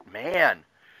deep, but man,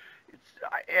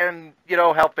 and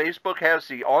how Facebook has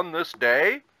the on this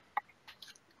day.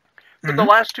 But the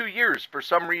last 2 years, for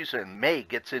some reason, May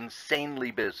gets insanely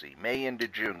busy. May into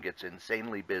June gets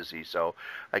insanely busy. So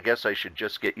I guess I should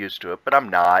just get used to it, but I'm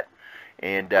not.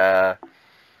 And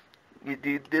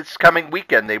this coming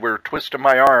weekend, they were twisting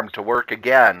my arm to work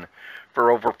again for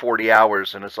over 40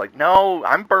 hours. And it's like, no,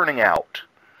 I'm burning out.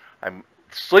 I'm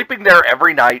sleeping there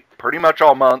every night, pretty much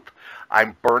all month.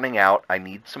 I'm burning out. I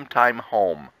need some time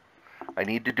home. I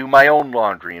need to do my own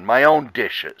laundry and my own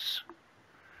dishes.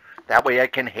 That way I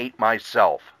can hate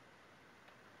myself.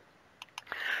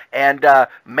 And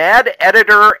mad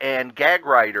editor and gag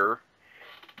writer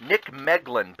Nick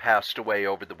Meglin passed away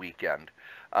over the weekend.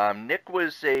 Nick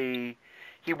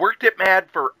he worked at Mad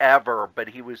forever, but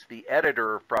he was the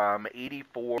editor from the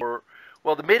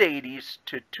mid-'80s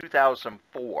to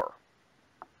 2004.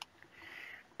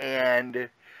 And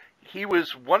he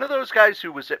was one of those guys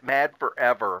who was at Mad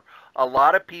forever. A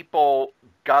lot of people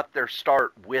got their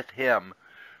start with him,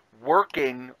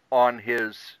 working with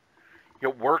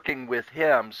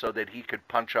him so that he could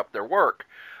punch up their work.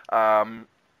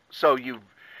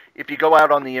 If you go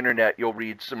out on the internet, you'll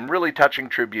read some really touching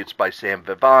tributes by Sam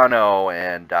Vivano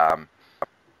and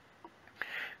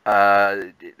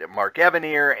Mark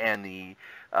Evanier and the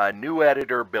new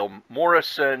editor, Bill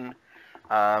Morrison.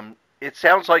 It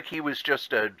sounds like he was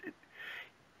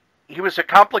a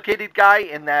complicated guy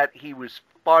in that he was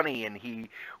funny and he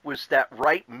was that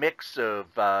right mix of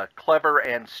clever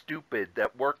and stupid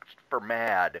that worked for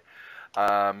Mad.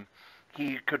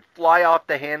 He could fly off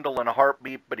the handle in a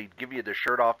heartbeat, but he'd give you the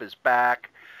shirt off his back.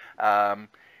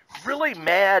 Really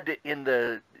Mad in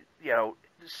the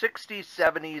 60s,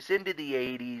 70s, into the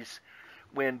 80s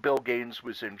when Bill Gaines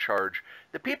was in charge.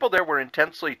 The people there were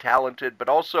intensely talented, but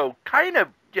also kind of,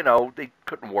 they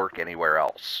couldn't work anywhere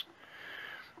else.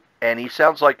 And he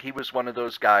sounds like he was one of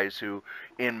those guys who,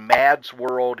 in Mad's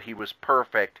world, he was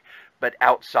perfect, but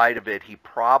outside of it, he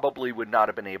probably would not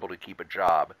have been able to keep a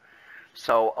job.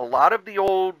 So a lot of the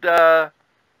old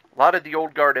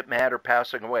guard at Mad are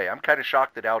passing away. I'm kind of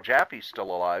shocked that Al Jaffe's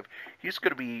still alive. He's going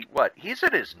to be, he's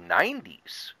in his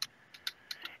 90s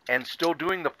and still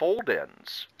doing the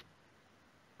fold-ins.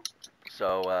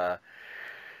 So,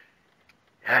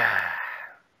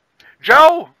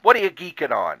 Joe, what are you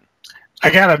geeking on? I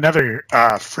got another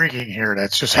freaking here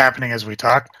that's just happening as we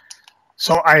talk.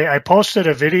 So I posted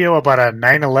a video about a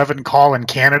 9/11 call in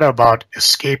Canada about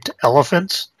escaped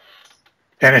elephants.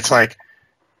 And it's like,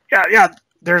 yeah,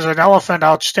 there's an elephant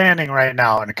outstanding right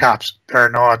now. And the cops, there are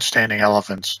no outstanding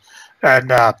elephants.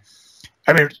 And,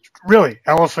 really,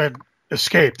 elephant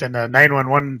escaped. And the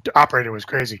 911 operator was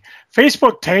crazy.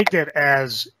 Facebook tagged it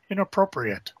as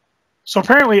inappropriate. So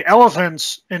apparently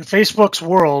elephants in Facebook's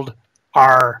world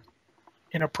are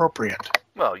inappropriate.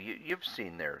 Well, you've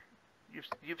seen their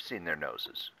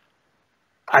noses.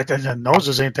 The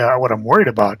noses ain't what I'm worried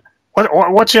about.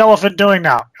 What's the elephant doing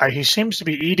now? He seems to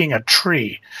be eating a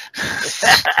tree.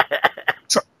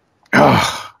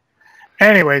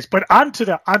 Anyways, but onto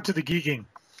the geeking.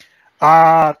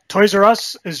 Toys R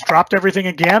Us has dropped everything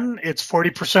again. It's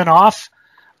 40% off.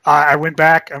 I went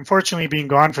back. Unfortunately, being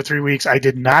gone for 3 weeks, I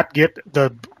did not get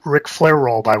the Ric Flair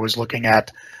robe I was looking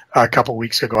at a couple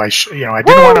weeks ago. I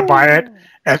didn't want to buy it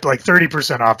at like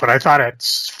 30% off, but I thought at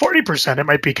 40% it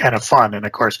might be kind of fun. And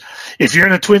of course, if you're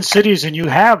in the Twin Cities and you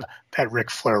have that Ric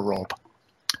Flair robe,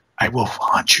 I will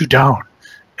hunt you down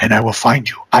and I will find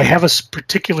you. I have a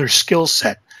particular skill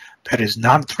set that is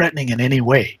non-threatening in any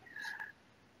way.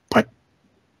 But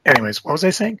anyways, what was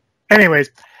I saying? Anyways,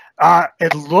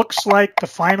 it looks like the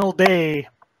final day.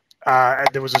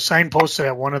 There was a sign posted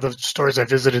at one of the stores I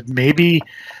visited, maybe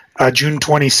June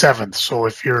 27th. So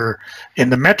if you're in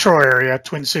the metro area,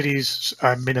 Twin Cities,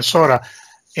 Minnesota,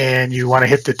 and you want to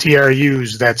hit the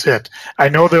TRUs, that's it. I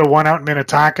know the one out in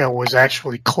Minnetonka was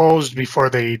actually closed before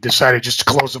they decided just to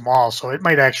close them all, so it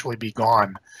might actually be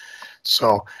gone.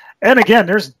 So, and again,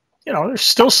 there's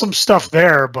still some stuff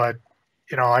there, but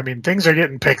things are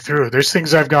getting picked through. There's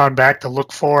things I've gone back to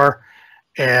look for,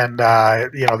 and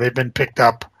they've been picked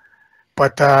up.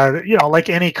 But like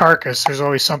any carcass, there's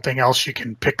always something else you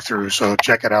can pick through. So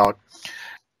check it out.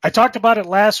 I talked about it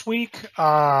last week,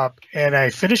 and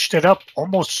I finished it up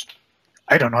almost,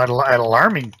 at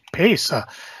alarming pace.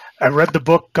 I read the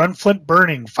book Gunflint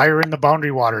Burning, Fire in the Boundary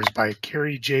Waters by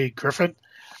Carrie J. Griffin.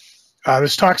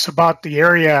 This talks about the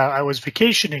area I was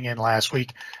vacationing in last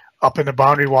week up in the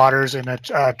Boundary Waters and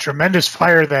a tremendous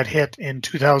fire that hit in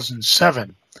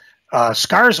 2007.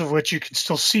 Scars of which you can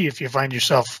still see if you find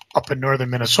yourself up in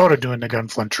northern Minnesota doing the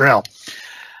Gunflint Trail.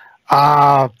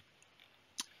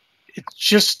 It's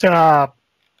just a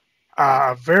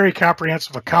very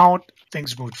comprehensive account.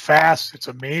 Things move fast. It's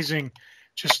amazing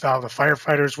just how the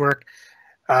firefighters work.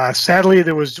 Sadly,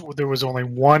 there was only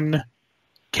one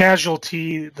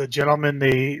casualty. The gentleman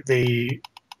they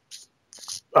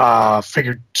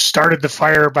figured started the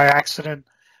fire by accident,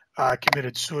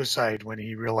 committed suicide when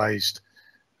he realized.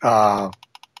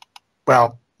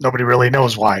 Nobody really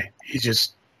knows why. He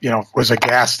just, was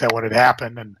aghast at what had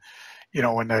happened. And,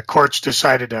 when the courts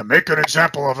decided to make an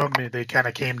example of him, they kind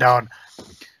of came down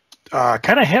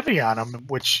kind of heavy on him,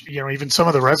 which, even some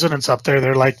of the residents up there,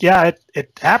 they're like, yeah,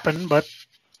 it happened, but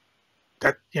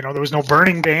that, there was no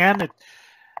burning ban. It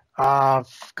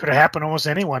could have happened to almost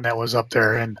anyone that was up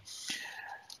there. And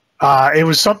it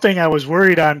was something I was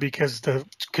worried on because the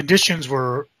conditions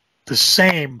were the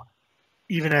same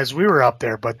even as we were up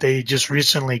there, but they just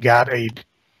recently got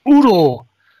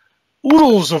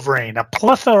oodles of rain, a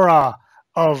plethora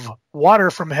of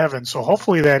water from heaven. So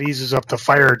hopefully that eases up the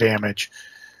fire damage.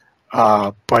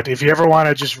 But if you ever want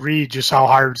to just read just how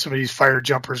hard some of these fire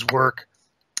jumpers work,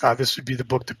 this would be the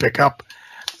book to pick up.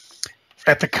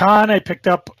 At the con, I picked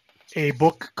up a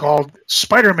book called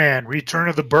Spider-Man, Return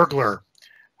of the Burglar,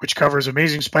 which covers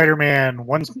Amazing Spider-Man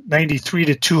 193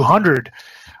 to 200,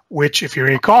 which, if you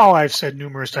recall, I've said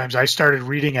numerous times, I started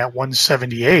reading at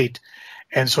 178,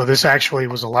 and so this actually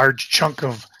was a large chunk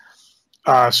of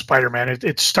Spider-Man.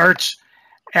 It starts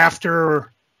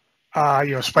after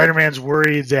Spider-Man's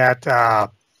worried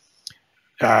that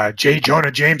J.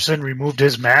 Jonah Jameson removed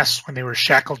his mask when they were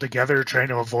shackled together, trying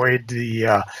to avoid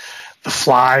the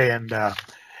Fly, and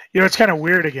it's kind of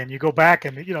weird. Again, you go back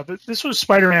and this was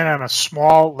Spider-Man on a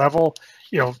small level.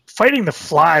 Fighting the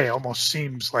Fly almost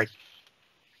seems like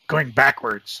going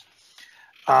backwards.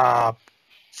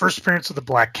 First appearance of the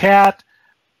Black Cat,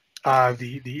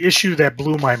 the issue that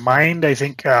blew my mind, I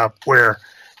think, where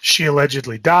she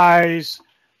allegedly dies.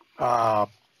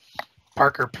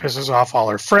 Parker pisses off all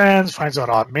her friends, finds out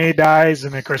Aunt May dies,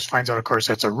 and of course finds out,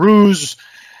 that's a ruse.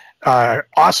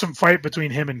 Awesome fight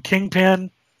between him and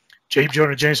Kingpin. J.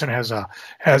 Jonah Jameson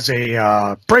has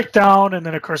a breakdown, and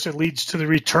then of course it leads to the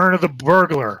return of the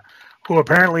burglar, who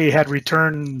apparently had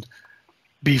returned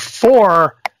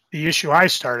before the issue I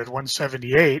started,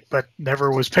 178, but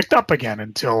never was picked up again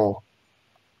until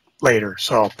later.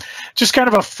 So just kind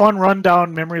of a fun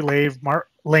rundown memory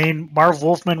lane. Marv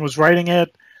Wolfman was writing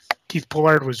it. Keith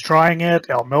Pollard was drawing it.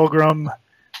 Al Milgram.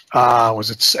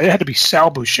 It had to be Sal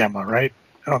Buscema, right?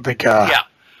 I don't think... yeah.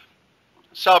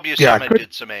 Sal Buscema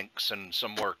did some inks and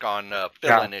some work on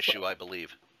fill-in issue, I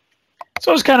believe.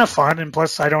 So it was kind of fun, and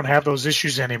plus I don't have those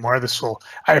issues anymore.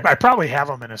 I probably have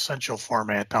them in essential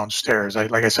format downstairs.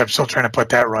 Like I said, I'm still trying to put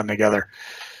that run together.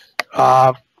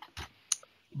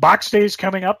 Box Day is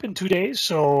coming up in 2 days.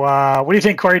 So what do you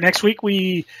think, Cory? Next week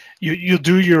you'll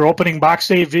do your opening Box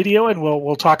Day video, and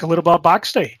we'll talk a little about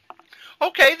Box Day.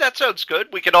 Okay, that sounds good.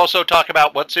 We could also talk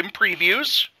about what's in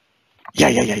previews.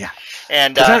 Yeah.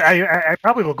 And I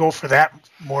probably will go for that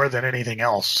more than anything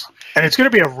else. And it's going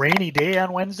to be a rainy day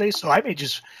on Wednesday, so I may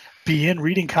just be in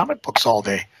reading comic books all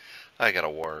day. I got to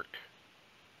work.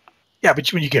 Yeah, but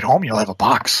when you get home, you'll have a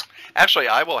box. Actually,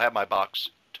 I will have my box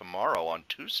tomorrow on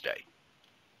Tuesday.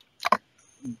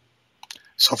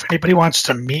 So if anybody wants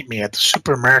to meet me at the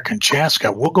Super American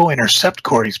Chaska, we'll go intercept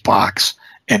Cory's box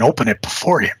and open it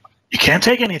before him. You can't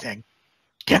take anything.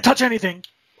 Can't touch anything,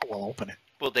 but we'll open it.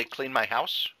 Will they clean my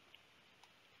house?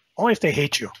 Only if they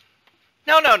hate you.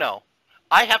 No.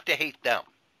 I have to hate them.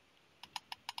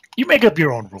 You make up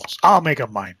your own rules. I'll make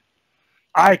up mine.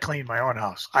 I clean my own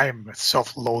house. I am a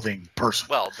self-loathing person.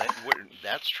 Well,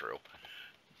 that's true.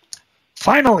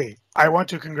 Finally, I want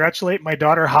to congratulate my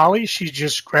daughter Holly. She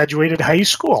just graduated high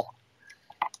school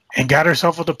and got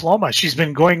herself a diploma. She's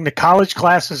been going to college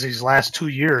classes these last 2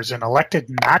 years and elected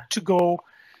not to go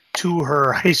to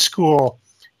her high school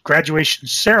graduation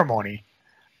ceremony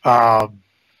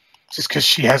just because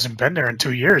she hasn't been there in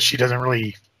 2 years. She doesn't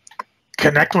really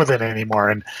connect with it anymore.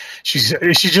 And she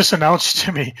just announced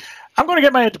to me, I'm going to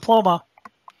get my diploma.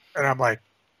 And I'm like,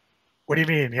 what do you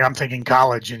mean? Yeah, I'm thinking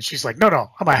college. And she's like, no,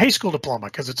 I'm a high school diploma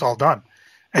because it's all done.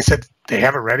 I said, they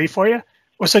have it ready for you?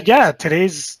 Well, I said, yeah,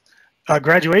 today's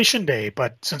graduation day,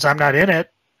 but since I'm not in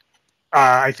it,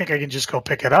 I think I can just go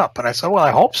pick it up. And I said, well,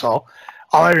 I hope so.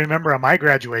 All I remember on my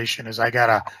graduation is I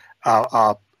got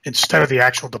instead of the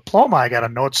actual diploma, I got a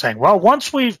note saying, well,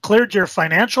 once we've cleared your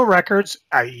financial records,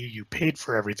 i.e. you paid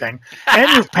for everything,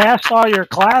 and you've passed all your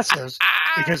classes,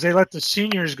 because they let the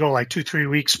seniors go like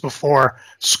 2-3 weeks before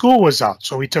school was out.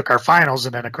 So we took our finals,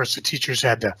 and then, of course, the teachers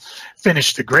had to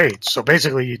finish the grades. So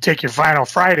basically, you take your final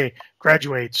Friday,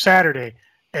 graduate Saturday,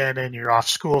 and then you're off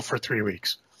school for 3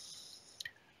 weeks.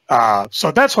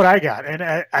 So that's what I got. And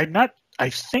I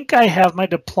think I have my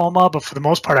diploma, but for the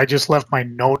most part, I just left my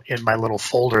note in my little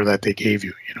folder that they gave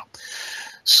you,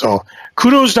 So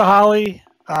kudos to Holly.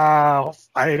 I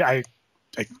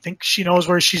think she knows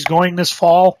where she's going this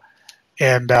fall.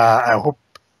 And I hope,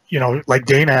 like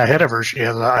Dana ahead of her, she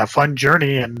has a fun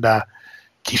journey and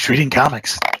keeps reading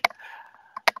comics.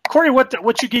 Cory, what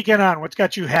you geeking on? What's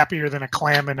got you happier than a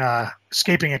clam and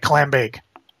escaping a clam bake?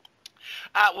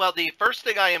 Well, the first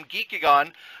thing I am geeking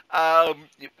on,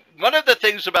 one of the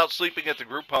things about sleeping at the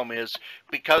group home is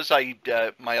because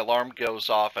my alarm goes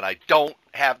off and I don't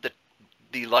have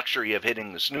the luxury of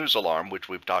hitting the snooze alarm, which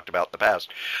we've talked about in the past,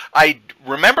 I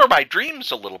remember my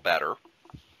dreams a little better.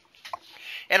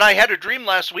 And I had a dream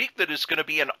last week that is going to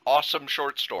be an awesome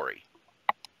short story.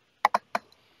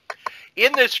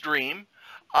 In this dream,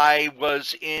 I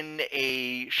was in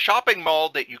a shopping mall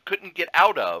that you couldn't get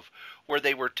out of, where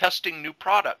they were testing new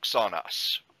products on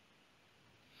us.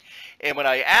 And when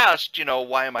I asked,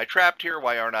 why am I trapped here?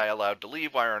 Why aren't I allowed to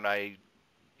leave? Why aren't I,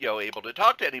 able to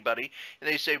talk to anybody? And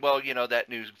they say, well, that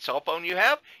new cell phone you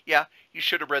have? Yeah, you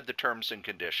should have read the terms and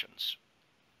conditions.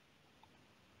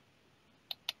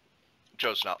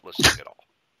 Joe's not listening at all.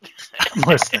 I'm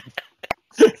listening.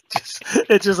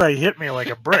 It just like hit me like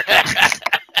a brick.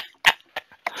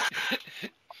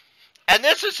 And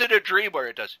this is in a dream where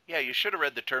it does. Yeah, you should have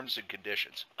read the terms and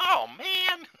conditions. Oh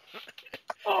man.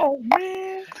 Oh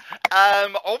man.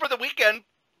 Over the weekend,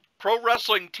 Pro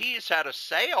Wrestling Tees had a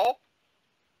sale.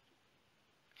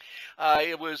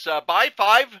 It was buy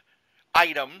 5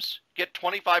 items, get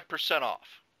 25%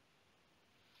 off.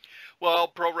 Well,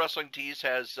 Pro Wrestling Tees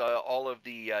has all of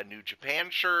the New Japan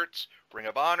shirts, Ring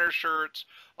of Honor shirts,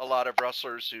 a lot of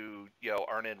wrestlers who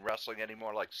aren't in wrestling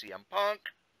anymore, like CM Punk,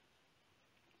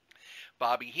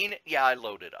 Bobby Heenan. Yeah, I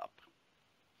loaded up.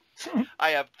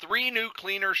 I have 3 new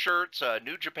cleaner shirts, a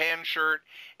New Japan shirt,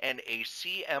 and a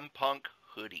CM Punk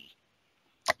hoodie.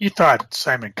 You thought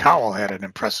Simon Cowell had an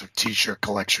impressive T-shirt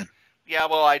collection. Yeah,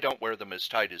 well, I don't wear them as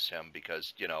tight as him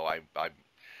because, I'm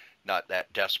not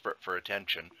that desperate for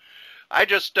attention. I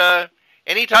just,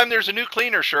 anytime there's a new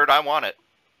cleaner shirt, I want it.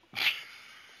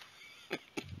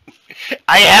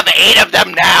 I have 8 of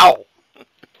them now!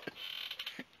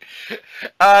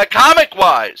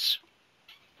 Comic-wise,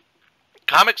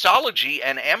 Comixology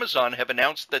and Amazon have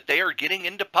announced that they are getting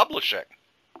into publishing.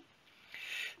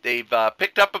 They've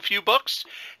picked up a few books,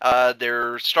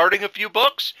 they're starting a few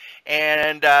books,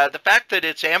 and the fact that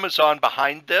it's Amazon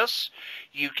behind this,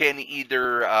 you can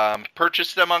either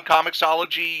purchase them on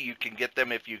Comixology, you can get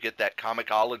them if you get that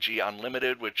Comixology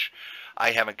Unlimited, which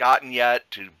I haven't gotten yet,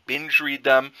 to binge read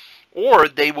them, or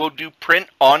they will do print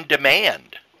on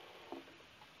demand.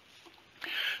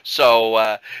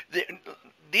 So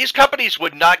these companies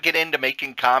would not get into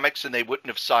making comics, and they wouldn't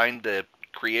have signed the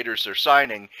creators they're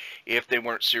signing if they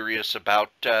weren't serious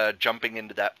about jumping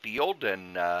into that field.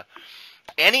 And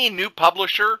any new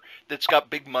publisher that's got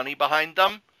big money behind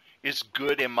them is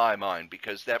good in my mind,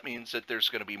 because that means that there's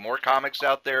going to be more comics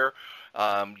out there.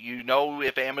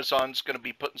 If Amazon's going to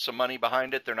be putting some money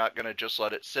behind it, they're not going to just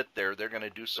let it sit there. They're going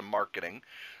to do some marketing.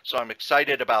 So I'm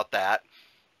excited about that.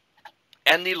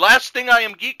 And the last thing I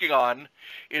am geeking on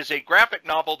is a graphic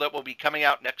novel that will be coming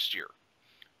out next year.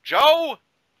 Joe,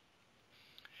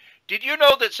 did you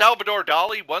know that Salvador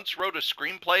Dali once wrote a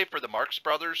screenplay for the Marx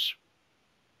Brothers?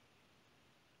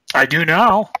 I do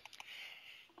now.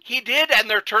 He did, and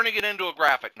they're turning it into a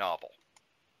graphic novel.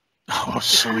 Oh,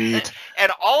 sweet.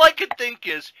 And all I could think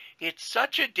is, it's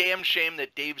such a damn shame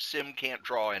that Dave Sim can't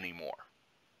draw anymore.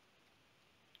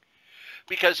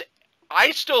 Because I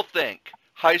still think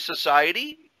High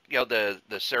Society, the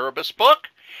Cerebus book,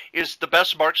 is the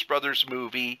best Marx Brothers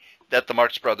movie that the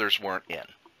Marx Brothers weren't in.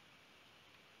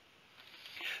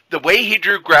 The way he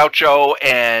drew Groucho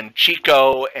and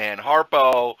Chico and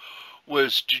Harpo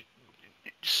was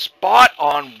spot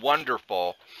on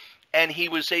wonderful. And he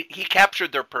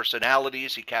captured their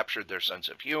personalities, he captured their sense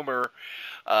of humor,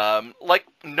 like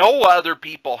no other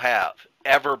people have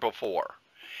ever before.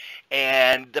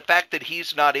 And the fact that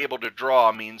he's not able to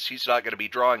draw means he's not going to be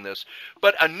drawing this.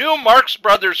 But a new Marx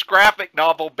Brothers graphic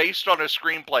novel based on a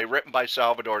screenplay written by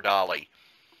Salvador Dali.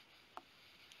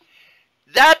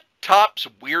 That tops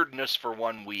weirdness for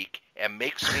 1 week and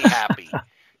makes me happy.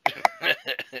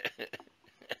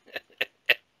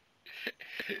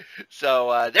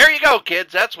 So there you go,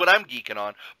 kids. That's what I'm geeking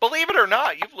on. Believe it or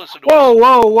not, you've listened to...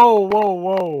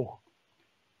 Whoa.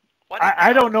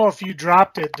 I don't know if you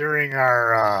dropped it during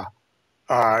our...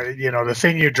 the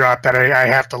thing you dropped that I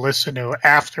have to listen to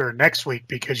after next week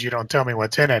because you don't tell me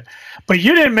what's in it. But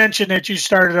you didn't mention that you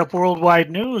started up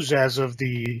Worldwide News as of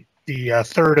the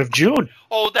 3rd of June.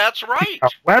 Oh, that's right. A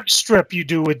web strip you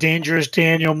do with Dangerous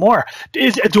Daniel Moore.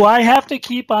 Do I have to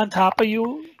keep on top of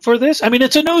you for this? I mean,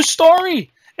 it's a new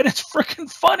story, and it's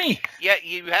freaking funny. Yeah,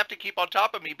 you have to keep on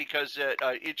top of me because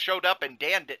it showed up, and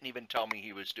Dan didn't even tell me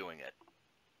he was doing it.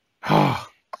 Oh,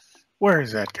 where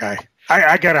is that guy?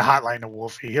 I got a hotline to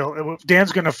Wolfie.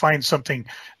 Dan's going to find something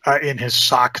in his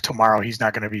sock tomorrow he's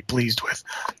not going to be pleased with.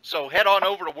 So head on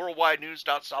over to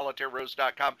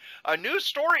worldwidenews.solitairerose.com. A new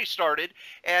story started,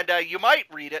 and you might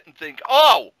read it and think,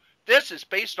 oh, this is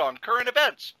based on current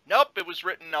events. Nope, it was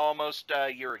written almost a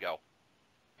year ago.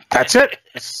 That's it.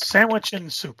 It's sandwich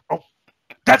and soup. Oh,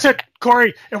 that's it,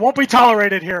 Cory. It won't be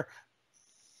tolerated here.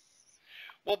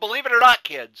 Well, believe it or not,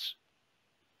 kids,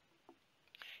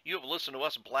 you have listened to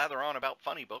us blather on about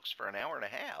funny books for an hour and a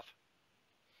half.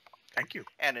 Thank you.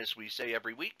 And as we say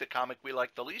every week, the comic we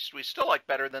like the least, we still like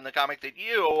better than the comic that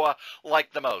you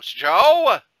like the most.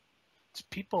 Joe? It's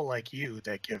people like you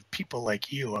that give people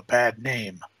like you a bad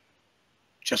name.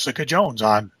 Jessica Jones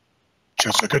on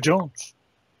Jessica Jones.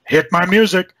 Hit my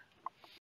music.